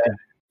pandemic.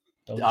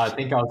 I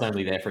think I was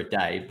only there for a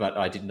day, but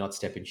I did not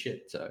step in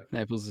shit. So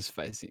Naples is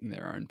facing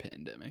their own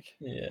pandemic.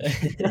 Yeah.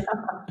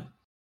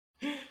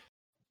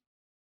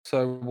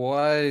 So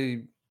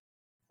why?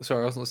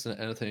 Sorry, I wasn't listening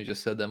to anything you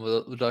just said. Then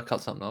would I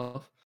cut something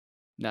off?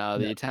 No,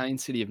 the Italian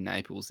city of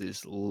Naples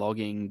is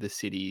logging the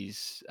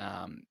city's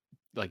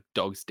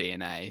dog's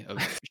DNA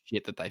of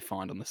shit that they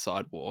find on the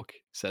sidewalk,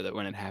 so that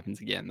when it happens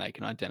again, they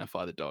can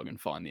identify the dog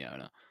and find the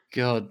owner.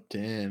 God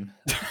damn!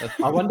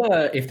 I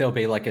wonder if there'll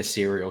be a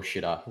serial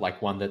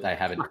shitter, one that they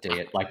haven't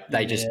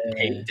they just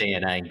keep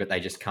DNAing, but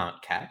they just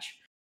can't catch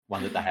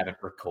one that they haven't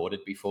recorded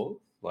before.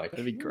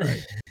 That'd be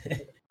great.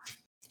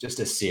 Just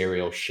a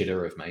serial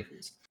shitter of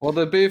Maples. Well,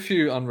 there'd be a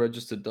few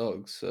unregistered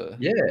dogs. So.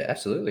 Yeah,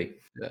 absolutely.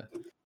 Yeah.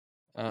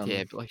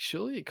 But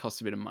surely it costs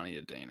a bit of money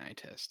to DNA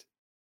test,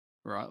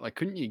 right?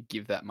 Couldn't you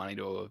give that money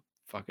to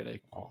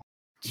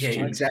yeah,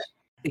 exactly.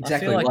 I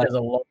feel like there's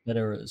a lot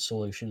better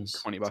solutions.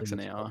 $20 an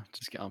hour,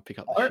 just go and pick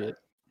up the shit.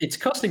 It's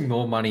costing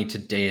more money to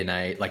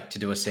DNA, to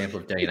do a sample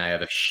of DNA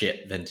of a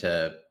shit than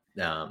to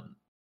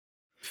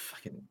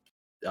pick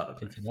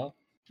it up.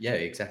 Yeah,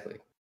 exactly.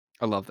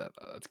 I love that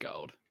though. That's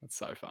gold. That's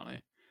so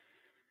funny.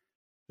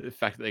 The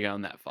fact that they're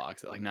going that far,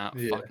 because they're like, nah,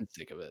 fucking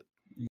sick of it.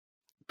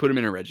 Put them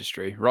in a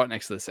registry right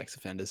next to the sex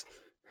offenders.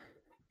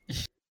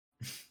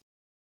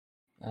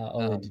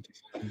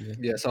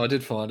 Yeah, so I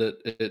did find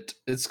it.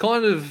 It's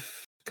kind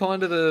of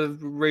a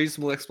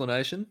reasonable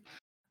explanation.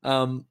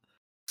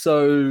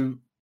 So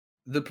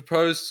the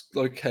proposed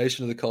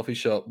location of the coffee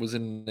shop was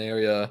in an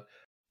area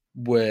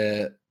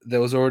where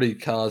there was already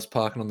cars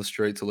parking on the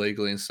streets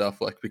illegally and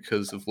stuff, like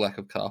because of lack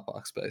of car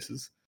park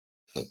spaces.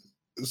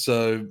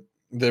 So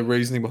the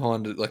reasoning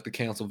behind it, like the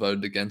council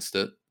voted against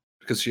it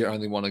because she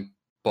only wanted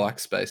bike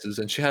spaces,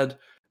 and she had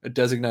a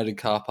designated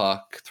car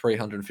park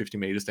 350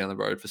 meters down the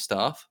road for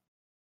staff.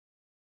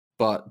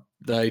 But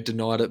they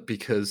denied it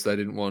because they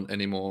didn't want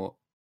any more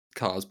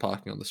cars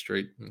parking on the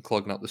street and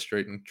clogging up the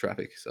street and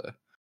traffic. So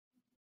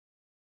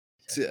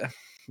yeah,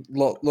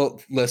 lot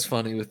less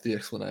funny with the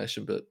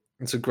explanation, but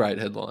it's a great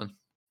headline.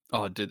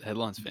 Oh, dude, the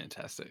headline's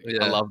fantastic.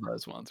 Yeah. I love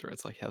those ones where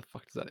it's like, how the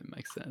fuck does that even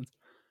make sense?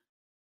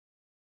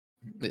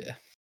 Yeah.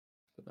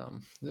 But,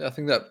 yeah, I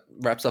think that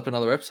wraps up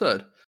another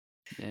episode.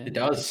 Yeah, It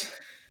does.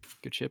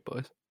 Good shit,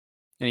 boys.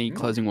 Any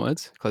closing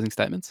words, closing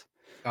statements?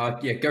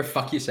 Yeah, go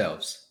fuck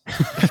yourselves. End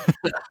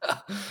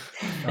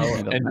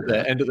it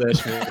there.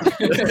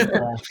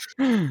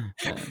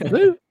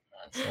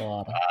 That's a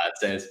lot. It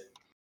says.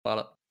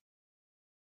 Bye.